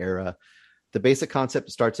of that era. The basic concept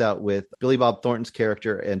starts out with Billy Bob Thornton's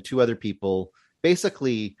character and two other people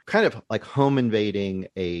basically kind of like home invading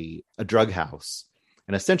a drug house.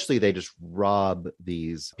 And essentially, they just rob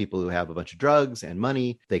these people who have a bunch of drugs and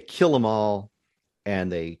money. They kill them all,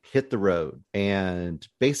 and they hit the road. And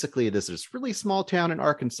basically, this is this really small town in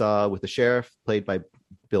Arkansas with the sheriff played by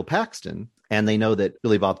Bill Paxton. And they know that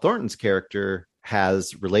Billy Bob Thornton's character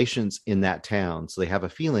has relations in that town. So they have a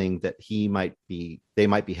feeling that they might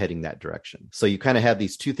be heading that direction. So you kind of have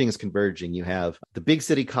these two things converging. You have the big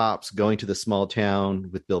city cops going to the small town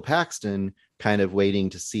with Bill Paxton, kind of waiting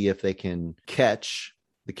to see if they can catch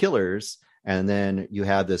the killers. And then you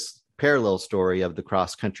have this parallel story of the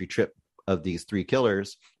cross-country trip of these three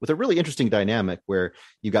killers with a really interesting dynamic where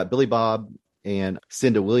you got Billy Bob and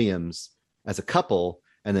Cinda Williams as a couple,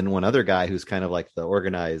 and then one other guy who's kind of like the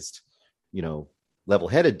organized,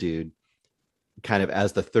 level-headed dude, kind of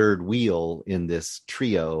as the third wheel in this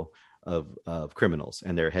trio of criminals,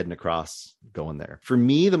 and they're heading across going there. For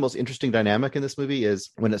me, the most interesting dynamic in this movie is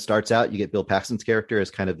when it starts out, you get Bill Paxton's character as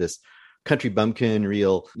kind of this country bumpkin,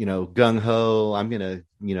 real, gung-ho. I'm going to,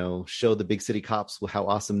 show the big city cops how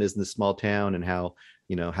awesome it is in this small town, and how,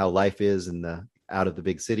 how life is in the out of the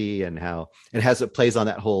big city, and how it plays on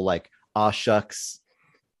that whole like, aw shucks,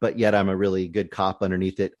 but yet I'm a really good cop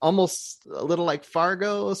underneath it. Almost a little like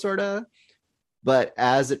Fargo, sort of. But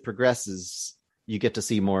as it progresses, you get to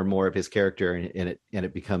see more and more of his character, and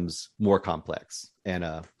it becomes more complex, and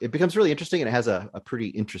it becomes really interesting, and it has a pretty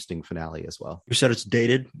interesting finale as well. You said it's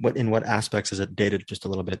dated. In what aspects is it dated? Just a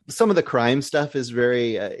little bit. Some of the crime stuff is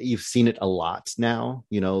very you've seen it a lot now,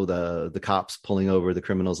 the cops pulling over the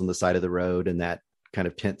criminals on the side of the road, and that kind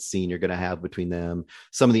of tense scene you're going to have between them.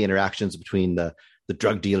 Some of the interactions between the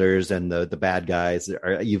drug dealers and the bad guys,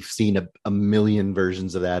 you've seen a million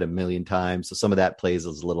versions of that a million times. So some of that plays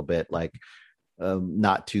as a little bit like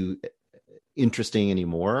not too interesting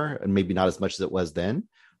anymore, and maybe not as much as it was then.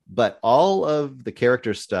 But all of the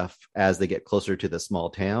character stuff as they get closer to the small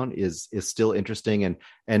town is still interesting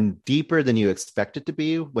and deeper than you expect it to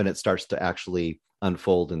be when it starts to actually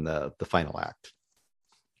unfold in the final act.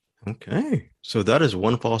 Okay, so that is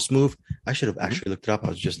One False Move. I should have actually looked it up. I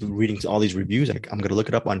was just reading all these reviews. I'm going to look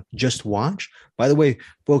it up on Just Watch. By the way,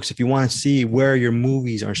 folks, if you want to see where your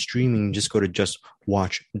movies are streaming, just go to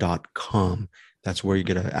justwatch.com. That's where you're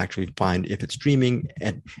going to actually find if it's streaming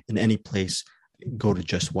in any place. Go to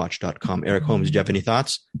justwatch.com. Eric Holmes, do you have any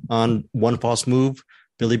thoughts on One False Move?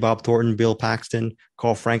 Billy Bob Thornton, Bill Paxton,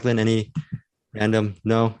 Carl Franklin, any random?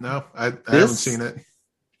 No, I haven't seen it.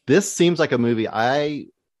 This seems like a movie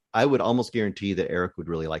I would almost guarantee that Eric would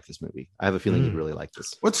really like this movie. I have a feeling he'd really like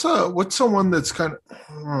this. What's the one that's kind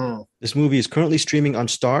of... This movie is currently streaming on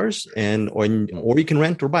Stars, or you can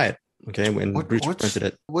rent or buy it. Okay, when Bruce rented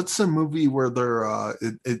it. What's the movie where they're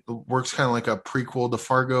it works kind of like a prequel to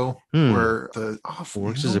Fargo, where the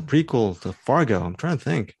works as a prequel to Fargo? I'm trying to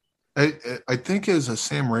think. I think it's a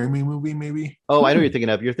Sam Raimi movie, maybe. Oh, I know what you're thinking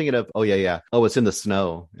of. You're thinking of, oh yeah. Oh, it's in the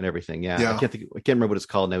snow and everything. Yeah. I can't remember what it's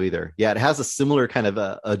called now either. Yeah, it has a similar kind of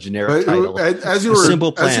a generic title.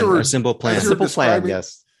 Simple Plan.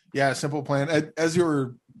 Yes. Yeah, Simple Plan. As you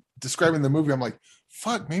were describing the movie, I'm like,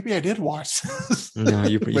 fuck, maybe I did watch this. No,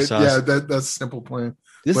 you saw. Yeah, that's Simple Plan.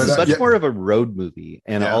 This is much more of a road movie,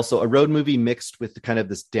 and also a road movie mixed with kind of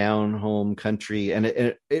this down home country, and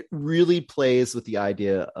it really plays with the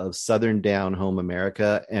idea of Southern down home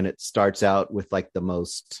America, and it starts out with like the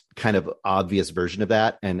most kind of obvious version of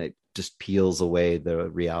that, and it just peels away the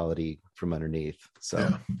reality from underneath.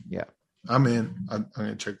 So yeah. I'm in. I'm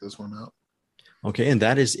gonna check this one out. Okay, and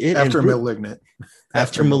that is it. After Malignant.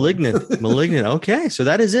 After Malignant. Okay, so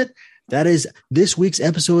that is it. That is this week's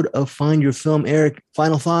episode of Find Your Film. Eric,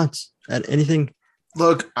 final thoughts? Anything?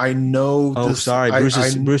 Look, I know. Oh, sorry,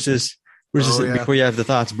 Bruce is. Before you have the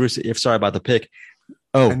thoughts, Bruce. Sorry about the pick.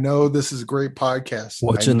 Oh, I know this is a great podcast.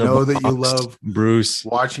 I know that you love Bruce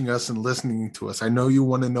watching us and listening to us. I know you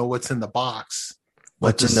want to know what's in the box.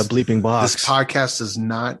 What's in the bleeping box? This podcast does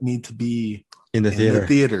not need to be in the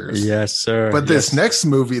theaters. Yes, sir. But this next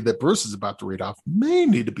movie that Bruce is about to read off may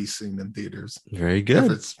need to be seen in theaters. Very good.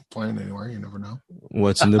 If it's playing anywhere, you never know.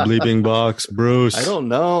 What's in the bleeping box, Bruce? I don't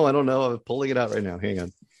know. I'm pulling it out right now. Hang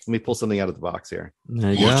on. Let me pull something out of the box here.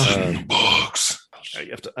 There you What's in the box?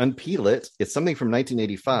 You have to unpeel it. It's something from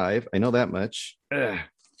 1985. I know that much.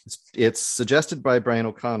 It's suggested by Brian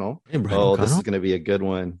O'Connell. Hey, Brian O'Connell. This is going to be a good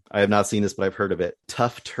one. I have not seen this, but I've heard of it.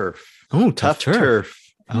 Tough Turf. Oh, Tough Turf.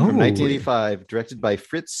 From 1985, directed by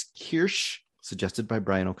Fritz Kirsch, suggested by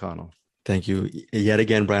Brian O'Connell. Thank you yet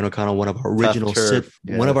again, Brian O'Connell, one of our original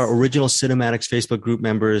Cinematics Facebook group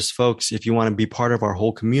members. Folks, if you want to be part of our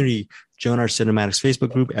whole community, join our Cinematics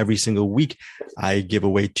Facebook group. Every single week, I give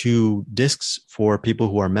away 2 discs for people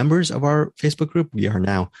who are members of our Facebook group.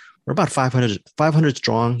 We're about 500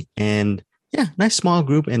 strong, and nice small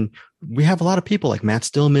group. And we have a lot of people like Matt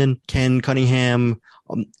Stillman, Ken Cunningham,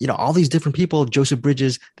 all these different people, Joseph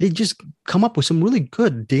Bridges. They just come up with some really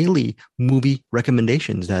good daily movie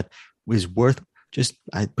recommendations that is worth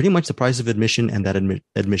pretty much the price of admission, and that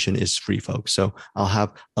admission is free, folks. So I'll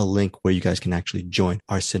have a link where you guys can actually join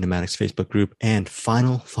our Cinematics Facebook group. And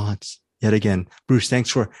final thoughts, yet again. Bruce, thanks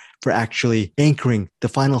for actually anchoring the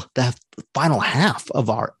final half of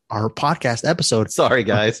our podcast episode. Sorry,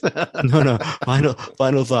 guys. No.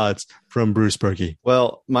 Final thoughts from Bruce Berkey.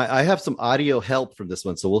 Well, I have some audio help from this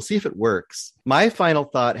one, so we'll see if it works. My final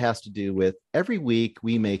thought has to do with every week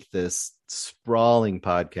we make this sprawling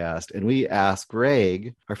podcast and we ask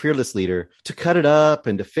Greg, our fearless leader, to cut it up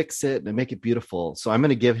and to fix it and make it beautiful. So I'm going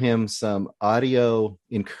to give him some audio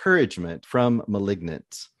encouragement from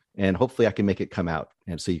Malignant. And hopefully I can make it come out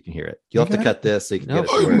and so you can hear it. You'll have to cut this so you can get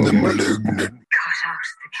it.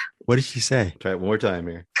 What did she say? Try it one more time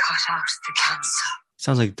here. Cut out the cancer.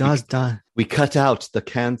 Sounds like we cut out the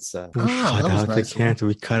cancer. We cut out the cancer.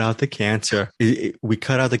 We cut out the cancer. We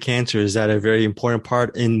cut out the cancer. Is that a very important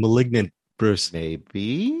part in Malignant, Bruce?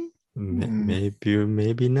 Maybe. Maybe or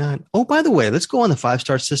maybe not. Oh, by the way, let's go on the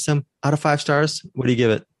 5-star system. Out of 5 stars, what do you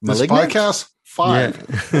give it? This podcast, 5.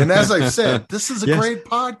 Yeah. And as I've said, this is a great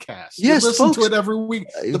podcast. Yes, you listen folks, to it every week.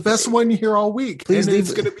 The best one you hear all week. Please, and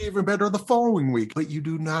it's going to be even better the following week. But you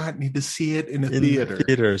do not need to see it in a theater.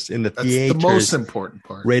 Theaters. That's the most important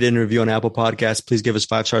part. Rate and review on Apple Podcasts. Please give us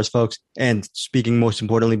 5 stars, folks. And speaking most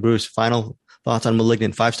importantly, Bruce, final thoughts on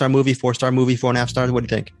Malignant. 5-star movie, 4-star movie, 4.5 stars. What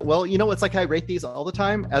do you think? Well, it's like I rate these all the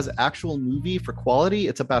time. As actual movie for quality,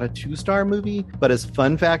 it's about a 2-star movie. But as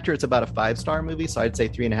fun factor, it's about a 5-star movie. So I'd say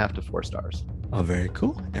 3.5 to 4 stars. Oh, very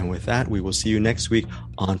cool. And with that, we will see you next week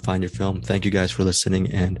on Find Your Film. Thank you guys for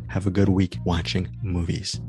listening and have a good week watching movies.